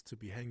beast to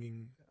be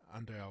hanging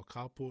under our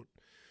carport.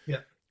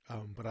 Yeah.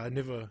 But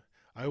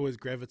I always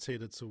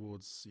gravitated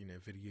towards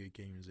video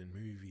games and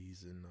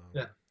movies and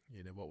Yeah.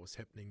 what was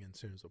happening in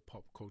terms of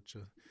pop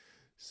culture.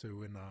 So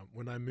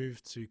when I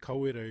moved to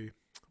Kawerau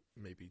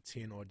maybe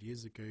 10 odd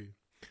years ago,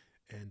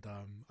 and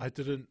I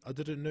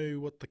didn't know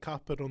what the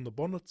carpet on the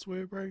bonnets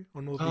were, bro,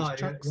 on all these Oh, yeah,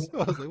 trucks. I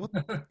was like,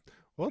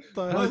 what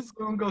the no, hell's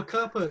everyone got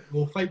carpet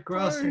or fake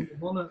grass bro? on the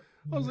bonnet.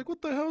 I was like,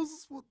 what the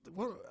hell's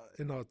what?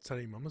 And I was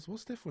telling Mum,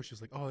 what's that for? She's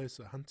like, oh, it's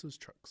the hunters'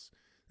 trucks.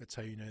 That's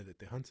how you know that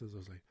they're hunters. I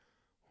was like,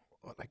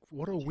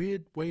 what a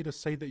weird way to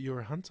say that you're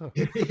a hunter.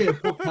 Yeah,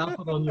 put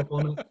carpet on your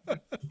bonnet.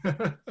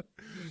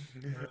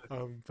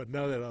 But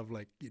now that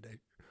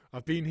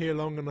I've been here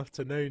long enough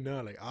to know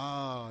now, like,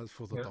 it's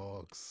for the Yeah,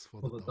 dogs,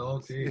 for for the the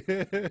dogs, dogs.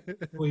 yeah.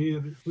 For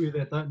you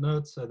that don't know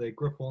it, so they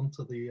grip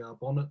onto the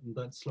bonnet and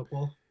don't slip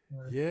off.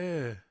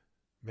 Yeah,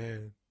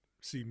 man.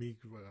 See me,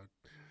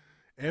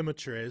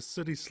 amateur as,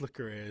 city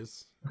slicker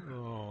as.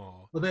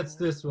 Oh, But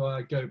that's why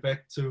I go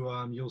back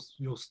to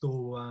you'll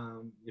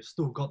still you've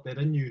still got that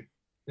in you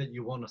that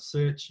you want to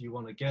search, you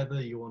want to gather,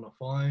 you want to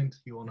find,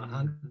 you want to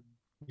hunt.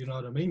 You know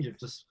what I mean? You've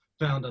just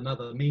found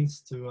another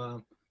means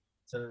to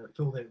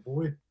fill that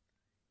void.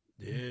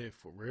 yeah,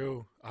 for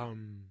real.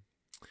 I'm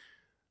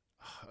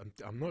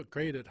not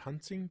great at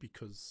hunting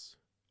because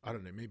I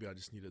don't know. Maybe I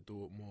just need to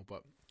do it more.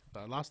 But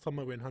last time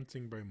I went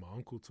hunting, bro, my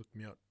uncle took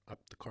me out up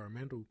the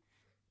Coromandel,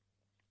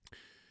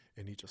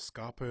 and he just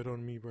scarpoed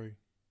on me, bro.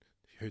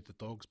 He heard the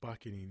dogs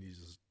barking, and he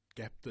just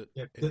gapped it,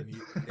 Yep.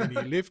 and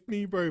he left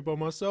me, bro, by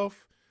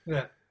myself.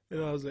 Yeah.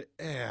 And I was like,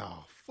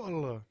 ow,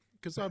 fella.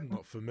 Because I'm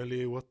not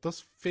familiar with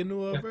this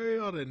whenua, Yeah.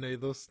 bro. I don't know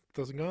this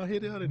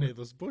ngahere, I don't know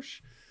this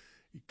bush.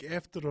 He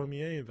gaffed it on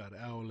me, eh? About an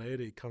hour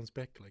later, he comes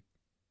back like,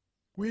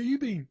 where you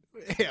been?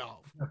 Ow,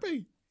 bro,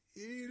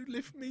 you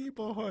left me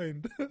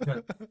behind.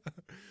 Yeah.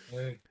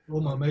 Yeah.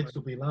 All my mates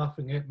will be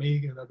laughing at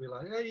me and they'll be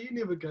like, hey, you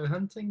never go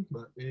hunting.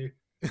 But yeah,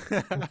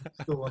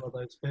 it's still one of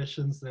those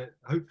passions that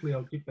hopefully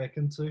I'll get back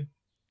into.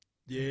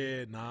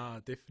 Yeah, nah,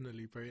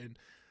 definitely, bro. And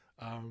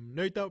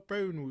no doubt,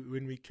 bro,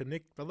 when we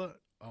connect, brother,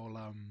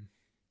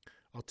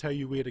 I'll tell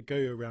you where to go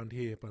around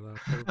here, but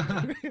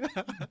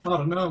I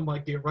don't know, I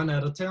might get run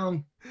out of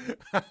town.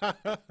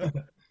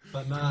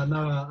 But no,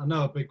 I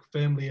know a big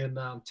family in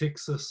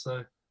Texas,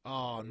 so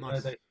oh, you know,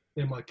 nice.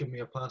 they might give me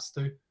a pass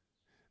too.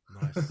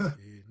 Nice.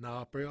 Yeah.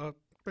 Nah, bro,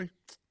 bro,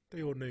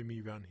 they all know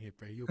me around here,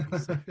 bro. You'll be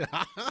safe.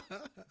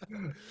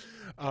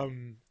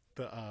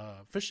 The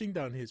fishing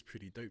down here is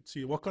pretty dope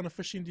too. What kind of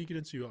fishing do you get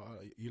into?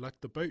 You like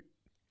the boat?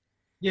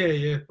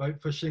 Yeah,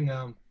 boat fishing.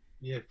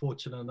 Yeah,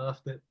 fortunate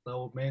enough that the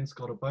old man's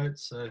got a boat.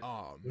 So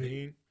Oh,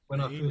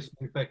 when I first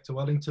moved back to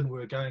Wellington, we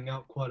were going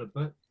out quite a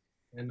bit,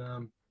 and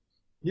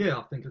yeah,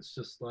 I think it's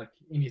just like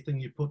anything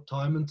you put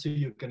time into,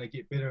 you're going to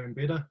get better and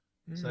better.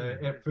 So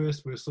at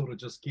first we were sort of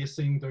just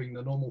guessing, doing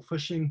the normal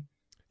fishing,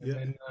 and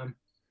then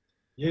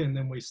and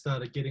then we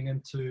started getting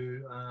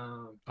into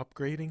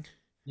upgrading.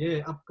 Yeah,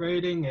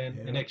 upgrading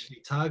and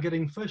actually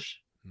targeting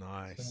fish.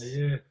 Nice. So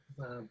yeah,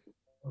 I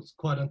was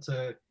quite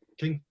into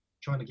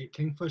trying to get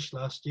kingfish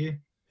last year.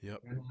 Yep.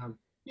 And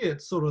yeah,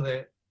 it's sort of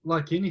that,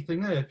 like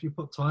anything, if you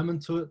put time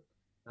into it,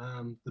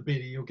 the better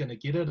you're going to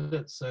get at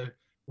it. So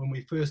when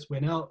we first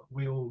went out,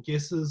 we were all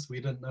guesses.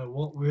 We didn't know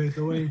what we were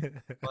doing,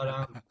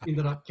 but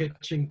ended up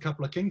catching a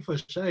couple of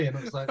kingfish, eh? And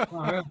it was like,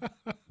 oh,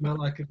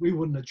 like we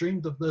wouldn't have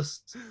dreamed of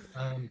this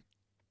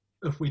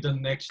if we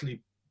didn't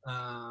actually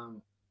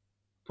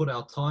put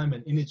our time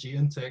and energy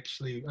into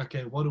actually,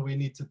 okay, what do we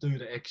need to do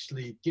to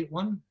actually get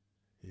one?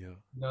 Yeah.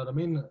 You know what I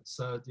mean?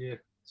 So yeah,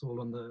 it's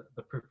all in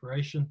the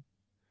preparation.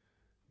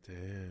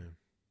 Damn,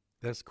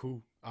 that's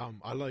cool.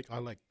 I like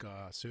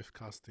surf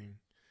casting.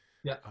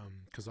 Yeah.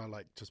 Because I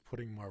like just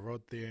putting my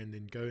rod there and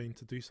then going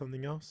to do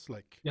something else,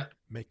 like Yeah.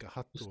 make a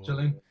hut Just or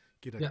chilling.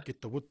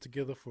 get the wood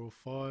together for a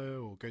fire,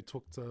 or go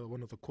talk to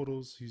one of the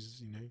koros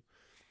who's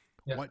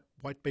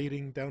white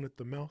baiting down at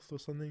the mouth or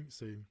something.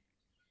 So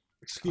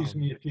excuse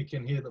me if you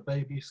can hear the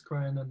babies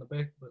crying in the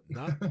back, but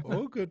nah,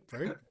 all good,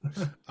 bro.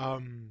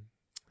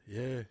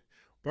 Yeah,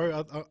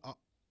 bro.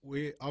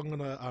 I'm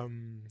gonna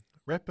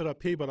wrap it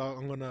up here, but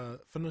I'm gonna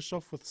finish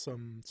off with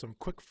some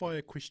quick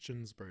fire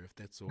questions, bro. If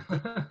that's all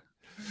good.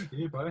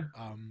 Yeah, bro.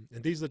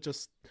 And these are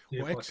just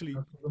actually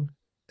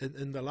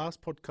in the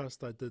last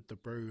podcast I did, the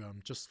bro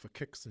just for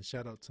kicks, and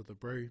shout out to the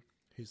bro.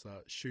 He's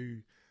a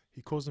shoe.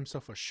 He calls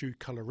himself a shoe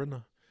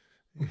coloriner.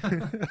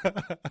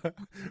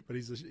 But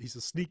he's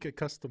a sneaker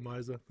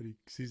customizer, but he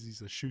says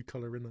he's a shoe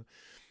coloriner.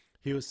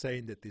 He was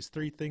saying that there's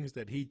 3 things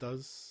that he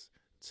does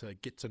to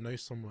get to know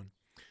someone.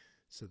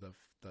 So the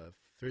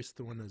first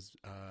one is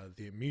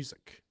their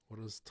music. What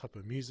is the type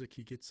of music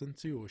he gets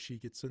into or she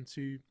gets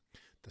into?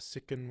 The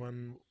second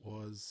one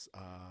was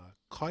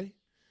kai.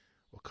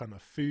 What kind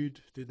of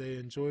food do they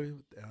enjoy?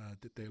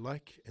 That they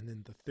like? And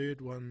then the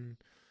third one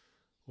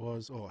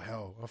was, oh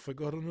hell, I've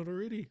forgotten it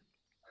already.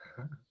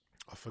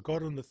 I've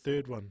forgotten the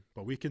third one,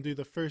 but we can do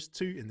the first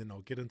 2, and then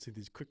I'll get into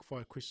these quick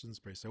fire questions,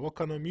 bro. So what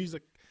kind of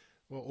music?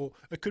 Or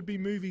it could be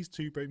movies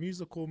too, bro.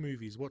 Music or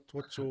movies.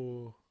 What's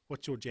your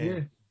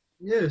jam?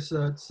 Yeah.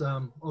 So it's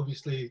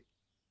obviously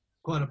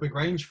quite a big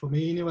range for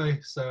me anyway.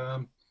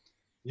 So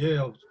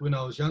yeah, when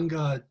I was younger,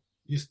 I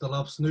used to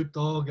love Snoop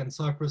Dogg and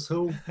Cypress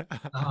Hill.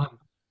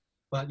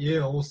 But yeah,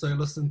 I also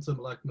listened to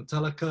like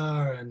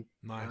Metallica and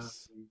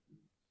nice.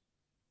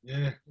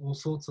 Yeah, all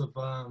sorts of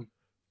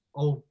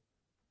old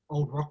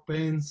rock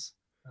bands.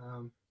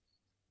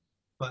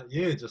 But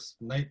yeah, just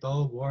Nate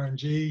Dogg, Warren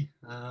G.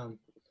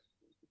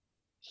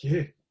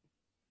 Yeah,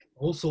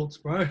 all sorts,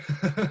 bro.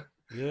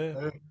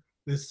 Yeah.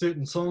 There's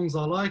certain songs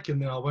I like,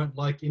 and then I won't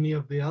like any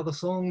of the other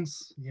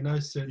songs. You know,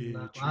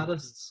 certain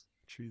artists.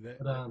 True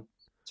that. But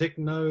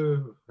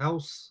techno,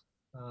 house.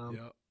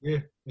 Yeah,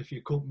 if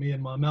you caught me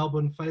in my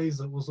Melbourne phase,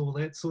 it was all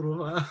that sort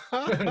of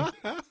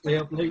stay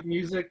up late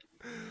music.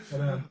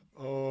 But,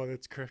 oh,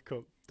 that's crack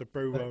up. The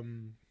bro,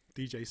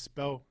 DJ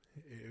Spell,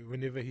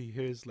 whenever he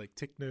hears like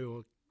techno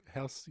or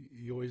house,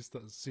 he always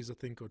says a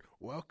thing called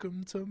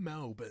 "Welcome to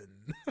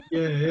Melbourne."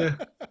 Yeah.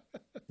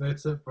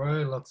 That's it,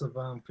 bro. Lots of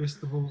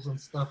festivals and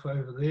stuff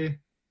over there.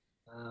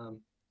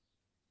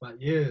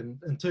 But yeah,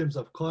 in terms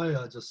of kai,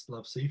 I just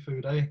love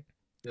seafood, eh?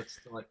 That's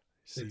like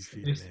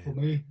seafood, the best for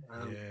me.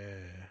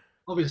 Yeah.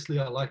 Obviously,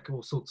 I like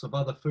all sorts of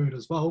other food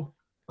as well.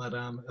 But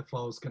if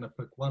I was going to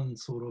pick one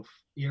sort of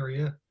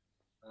area,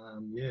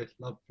 yeah,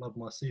 love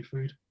my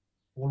seafood,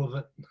 all of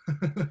it.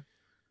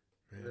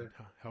 Man,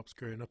 helps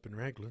growing up in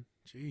Raglan.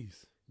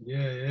 Jeez.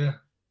 Yeah.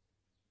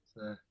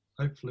 So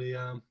hopefully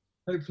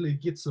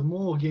get some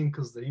more again,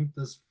 because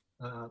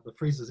the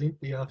freezer's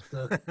empty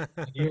after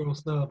a year or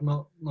so of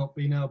not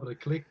being able to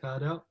collect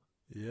hard out.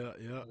 Yeah.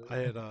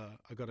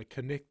 I got a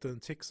connector in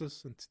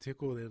Texas and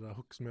Teko that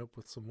hooks me up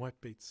with some white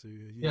beets. So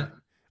yeah.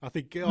 I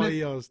think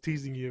I was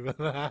teasing you about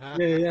that.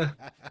 Yeah.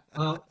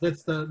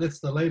 That's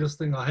the latest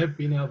thing I have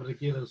been able to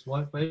get is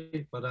white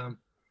bait. But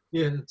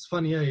yeah, it's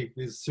funny, eh?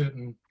 There's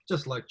certain,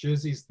 just like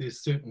jerseys,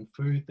 there's certain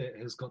food that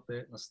has got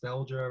that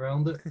nostalgia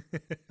around it.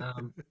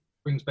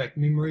 Brings back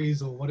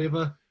memories or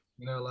whatever.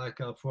 You know, like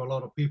for a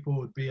lot of people, it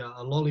would be a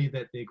lolly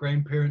that their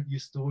grandparent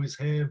used to always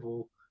have,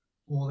 or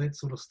all that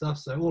sort of stuff.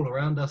 So all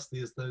around us,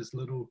 there's those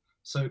little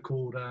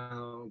so-called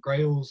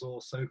grails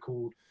or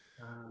so-called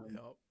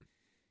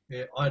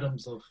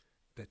items of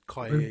that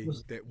kai,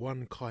 that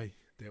one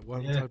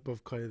type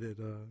of kai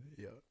that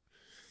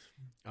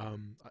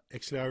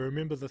actually I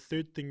remember the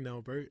third thing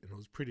now, bro, and it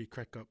was pretty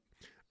crack up.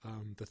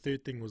 The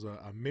third thing was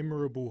a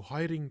memorable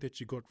hiding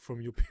that you got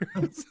from your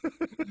parents.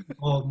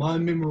 Oh, my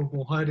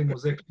memorable hiding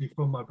was actually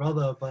from my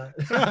brother, but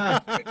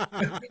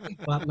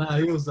but no,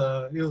 he was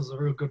a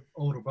real good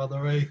older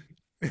brother, eh?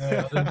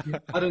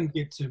 I didn't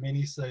get too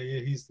many, so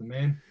yeah, he's the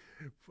man.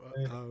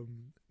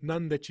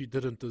 None that you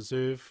didn't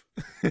deserve.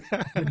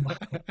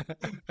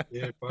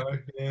 Yeah, bro.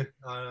 Yeah,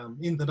 I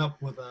ended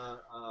up with a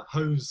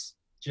hose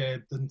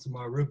jabbed into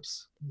my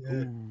ribs.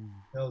 Yeah,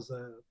 that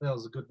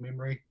was a good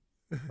memory.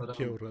 But,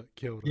 killed it.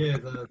 Yeah,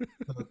 the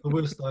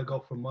worst I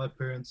got from my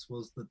parents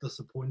was the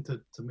disappointed.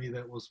 To me,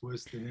 that was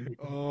worse than anything.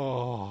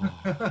 Oh,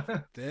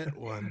 that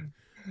one.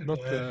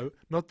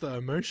 Not the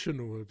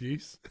emotional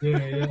abuse.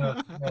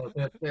 Yeah. No,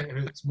 that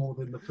hurts more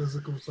than the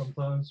physical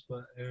sometimes.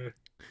 But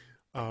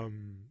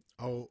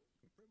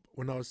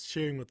when I was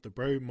sharing with the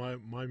bro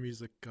my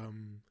music,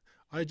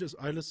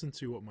 I listened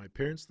to what my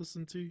parents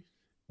listened to,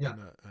 Yeah.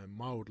 and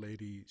my old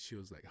lady, she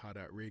was like hard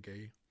out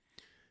reggae,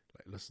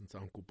 like listened to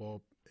Uncle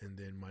Bob, and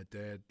then my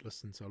dad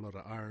listened to a lot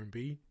of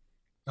R&B.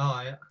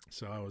 Oh yeah.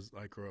 So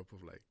I grew up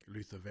with like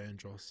Luther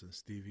Vandross and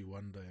Stevie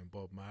Wonder and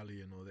Bob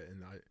Marley and all that,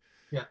 and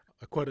Yeah.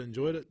 I quite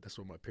enjoyed it. That's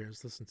what my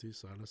parents listened to,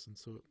 so I listened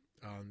to it.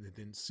 And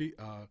then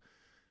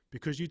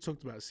because you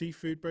talked about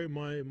seafood, bro,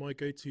 my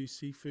go-to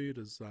seafood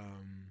is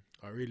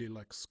I really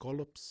like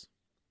scallops.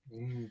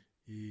 Mm.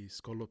 Yeah,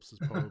 scallops is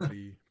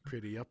probably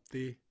pretty up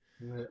there.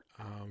 Yeah.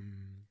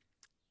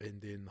 And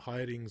then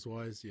hidings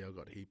wise, yeah, I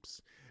got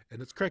heaps.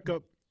 And it's crack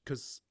up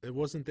because it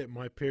wasn't that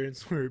my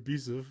parents were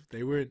abusive.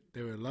 They weren't.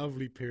 They were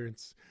lovely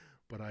parents.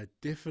 But I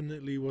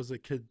definitely was a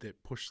kid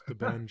that pushed the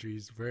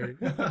boundaries, bro.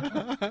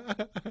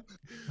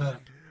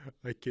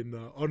 I can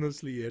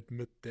honestly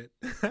admit that.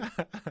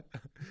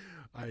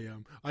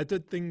 I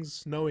did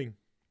things knowing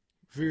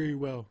very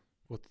well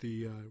what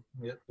the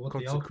Yeah, what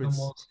the outcome consequence.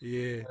 was.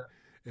 Yeah,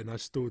 and I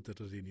still did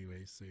it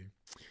anyway. So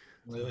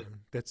Yeah.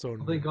 that's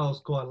on I me. think I was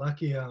quite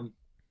lucky.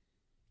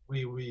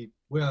 We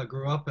where I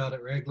grew up out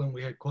at Raglan,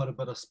 we had quite a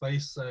bit of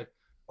space, so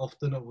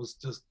often it was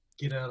just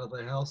get out of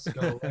the house,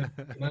 go away.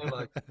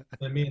 Like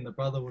then me and the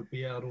brother would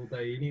be out all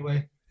day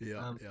anyway. Yeah,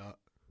 Um, yeah,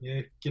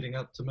 yeah, getting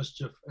up to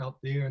mischief out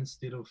there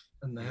instead of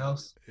in the yeah,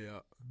 house. yeah.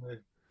 Yeah.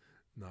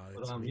 No,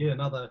 But it's me. yeah,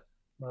 another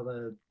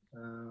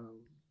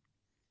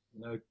you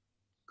know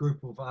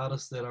group of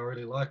artists that I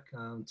really like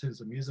in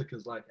terms of music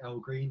is like Al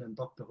Green and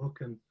Dr. Hook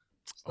and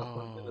stuff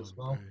like that Oh, as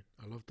bro, well.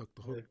 I love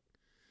Dr. Yeah. Hook.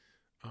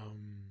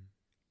 Um,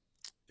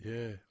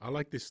 yeah, I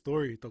like this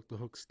story, Dr.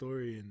 Hook's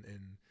story, and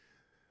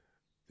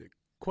the,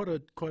 quite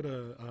a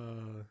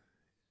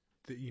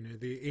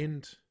their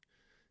end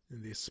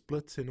and their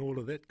split and all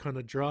of that kind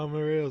of drama.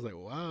 I was like,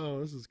 wow,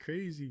 this is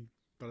crazy.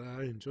 But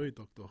I enjoyed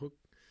Dr. Hook.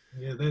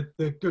 Yeah,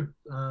 they're good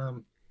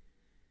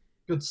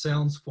good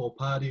sounds for a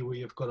party where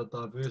you've got a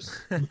diverse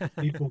group of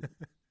people.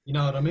 You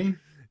know what I mean?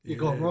 You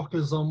got Yeah,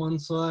 rockers on one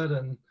side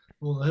and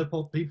all the hip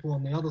hop people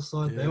on the other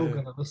side. They're all yeah,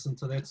 gonna listen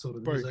to that sort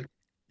of bro. music.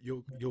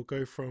 You'll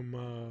go from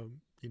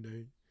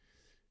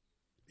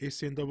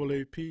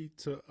SNAAP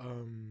to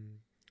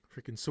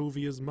freaking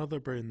Sylvia's mother,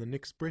 bro, in the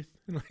next breath,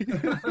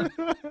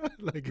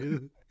 like,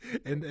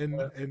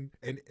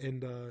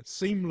 and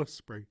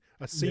seamless, bro,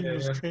 a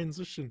seamless Yeah,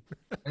 transition.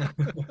 yeah.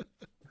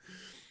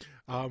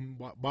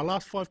 My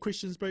last 5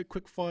 questions, bro,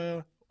 quick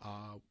fire.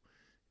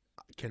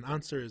 Can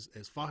answer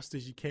as fast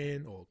as you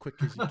can or quick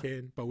as you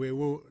can, but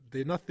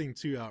they're nothing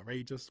too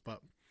outrageous,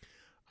 but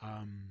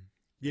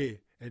yeah,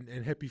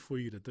 and happy for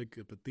you to dig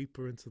a bit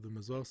deeper into them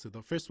as well. So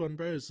the first one,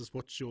 bro, is just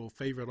what's your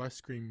favorite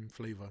ice cream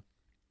flavor?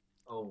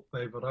 Oh,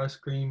 favorite ice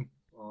cream?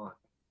 Oh,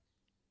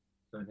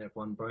 don't have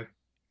one, bro.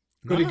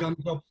 Goody Nah?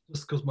 Gumdrops,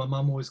 just because my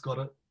mum always got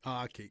it.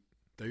 Ah, okay,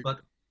 dope.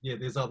 But yeah,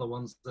 there's other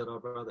ones that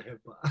I'd rather have.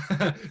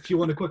 But if you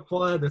want a quick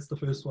fire, that's the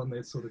first one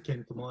that sort of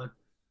came to mind.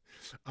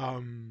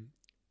 Um,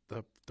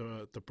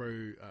 the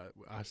bro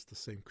asked the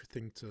same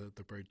thing to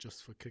the bro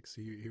just for kicks.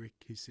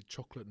 He said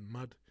chocolate and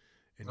mud,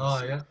 and he Oh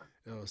said yeah.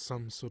 it was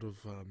some sort of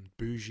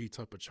bougie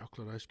type of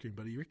chocolate ice cream,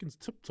 but he reckons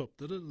Tip Top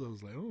did it. I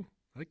was like, oh,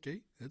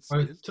 okay, that's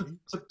Right, that's tip, me.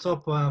 tip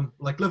top,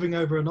 like living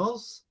over in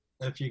Oz,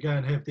 if you go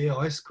and have their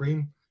ice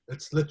cream,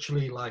 it's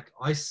literally like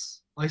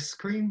ice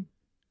cream.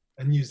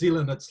 In New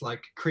Zealand, it's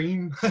like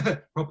cream,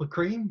 proper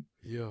cream.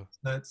 Yeah.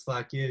 So it's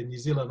like, yeah, New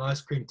Zealand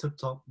ice cream tip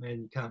top,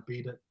 man, you can't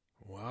beat it.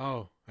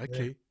 Wow. Yeah.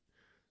 Okay.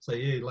 So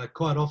yeah, like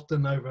quite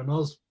often over in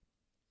Oz,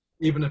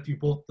 even if you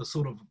bought the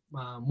sort of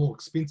more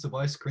expensive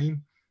ice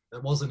cream,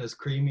 it wasn't as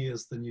creamy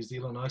as the New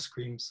Zealand ice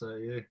cream. So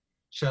yeah,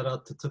 shout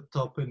out to Tip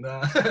Top and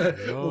all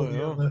Yeah, the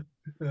yeah. other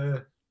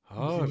New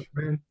Hard. Zealand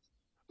brands.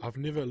 I've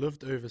never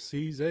lived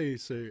overseas, eh?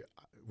 So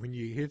when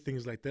you hear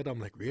things like that, I'm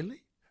like,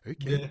 really?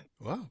 Okay. Yeah,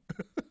 Wow.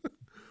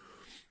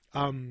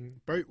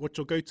 Bro, what's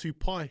your go-to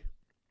pie?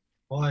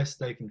 pie,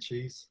 steak and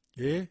cheese.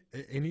 Yeah.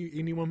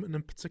 Anyone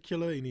in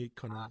particular? Any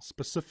kind of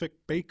specific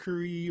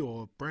bakery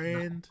or Nah,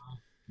 brand?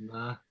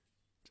 nah.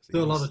 Just Do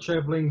a any. lot of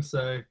traveling,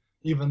 so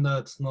even though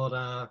it's not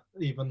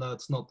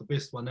the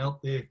best one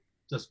out there,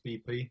 just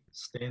BP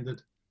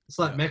standard. It's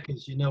like Yeah.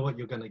 Macca's, you know what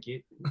you're gonna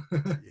get.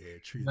 Yeah.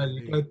 True You know,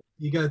 that. Eh?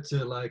 you go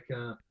to like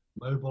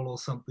Mobile or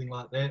something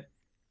like that,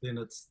 then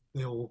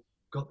they all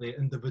got their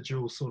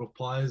individual sort of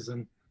pies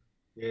and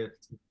yeah,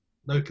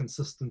 no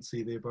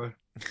consistency there, bro.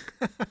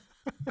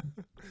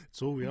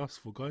 It's all we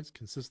ask for, guys.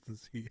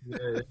 Consistency.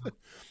 Yeah,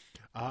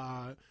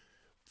 uh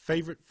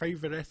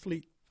favorite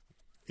athlete?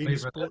 Any favorite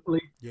sport?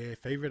 athlete Yeah,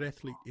 favorite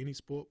athlete, any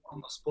sport.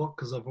 on the spot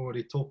because I've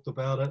already talked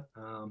about it,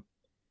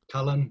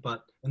 Cullen.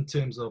 But in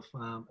terms of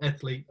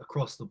athlete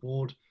across the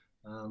board,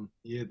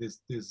 yeah,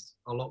 there's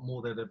a lot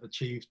more that have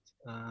achieved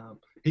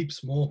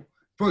heaps more.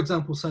 For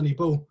example, Sonny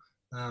Bill,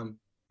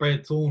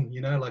 Brad Thorne,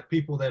 you know, like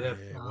people that have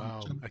Yeah,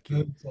 wow. jumped Okay.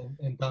 hurdles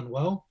and done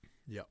well.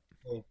 Yeah.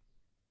 Yeah.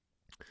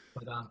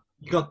 But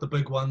you got the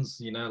big ones,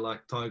 you know,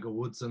 like Tiger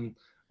Woods and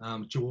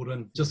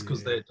Jordan, just because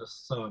Yeah. they're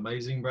just so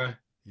amazing, bro.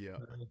 Yeah.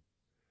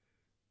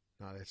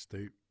 No, that's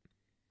dope.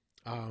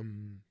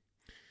 Um,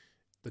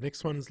 the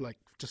next one's like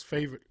just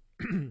favorite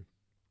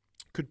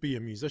Could be a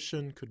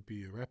musician, could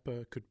be a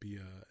rapper, could be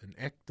an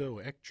actor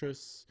or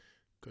actress,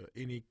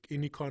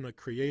 any kind of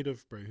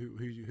creative, bro.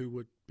 Who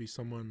would be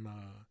someone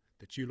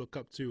that you look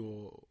up to,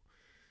 or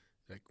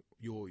like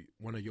your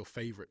one of your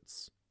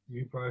favorites?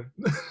 You, bro.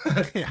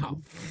 Yeah.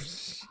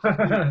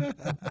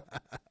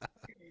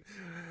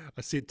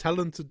 I said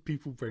talented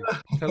people, bro.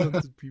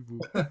 Talented people.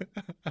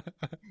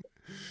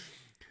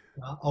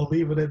 I'll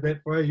leave it at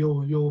that, bro.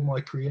 You're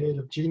my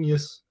creative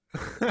genius.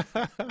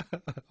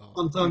 Oh,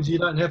 Sometimes you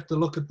don't have to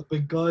look at the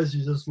big guys.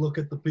 You just look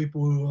at the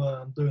people who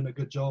are doing a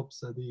good job.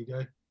 So there you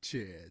go.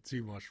 yeah,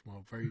 too much, my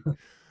bro.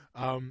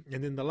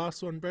 And then the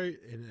last one, bro,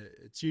 and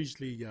it's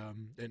usually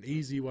an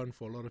easy one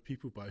for a lot of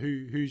people. But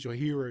who's your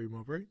hero,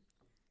 my bro?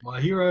 My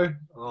hero,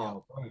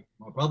 oh, bro,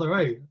 my brother,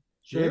 eh?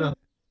 Straight Yeah, up,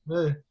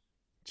 yeah.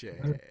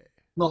 yeah,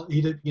 Not he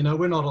did,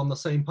 we're not on the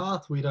same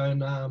path. We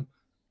don't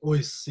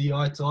always see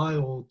eye to eye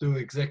or do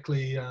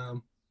exactly,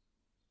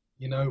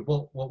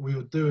 what we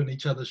would do in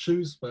each other's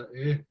shoes. But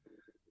yeah,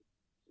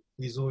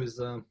 he's always,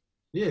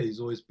 he's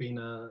always been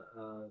a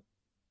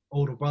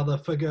older brother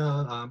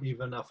figure,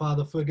 even a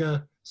father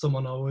figure,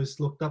 someone I always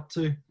looked up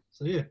to.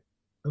 So yeah,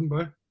 him,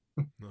 bro.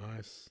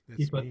 nice.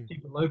 That's Keep mean.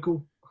 it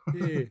local.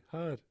 Yeah,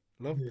 hard.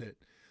 Love Yeah. that.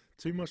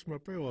 Too much, my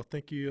bro. Well,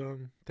 thank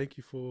you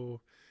for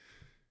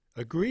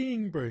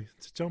agreeing, bro,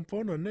 to jump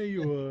on. I know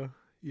you were,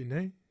 you're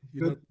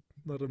Good.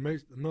 not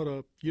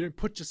a you don't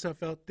put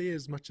yourself out there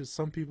as much as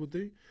some people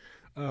do.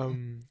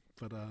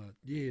 But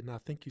yeah, no,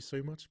 thank you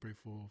so much, bro,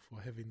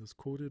 for having this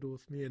recorded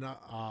with me. And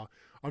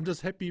I'm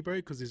just happy, bro,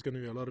 because there's going to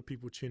be a lot of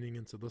people tuning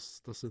into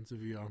this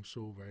interview. I'm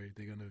sure, bro,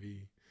 they're going to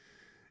be.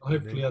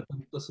 Hopefully, I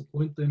didn't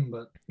disappoint them,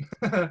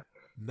 but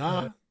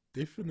Nah,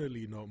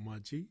 definitely not, my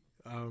G.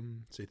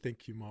 So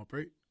thank you, my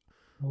bro.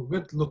 well,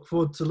 good. Look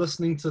forward to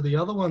listening to the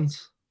other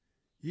ones.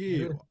 Yeah,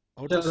 Yeah.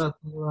 I'll Shout just out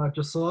to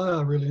Josiah.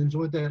 I really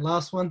enjoyed that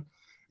last one.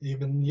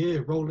 Even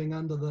rolling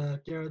under the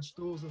garage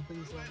doors and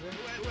things like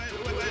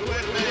that.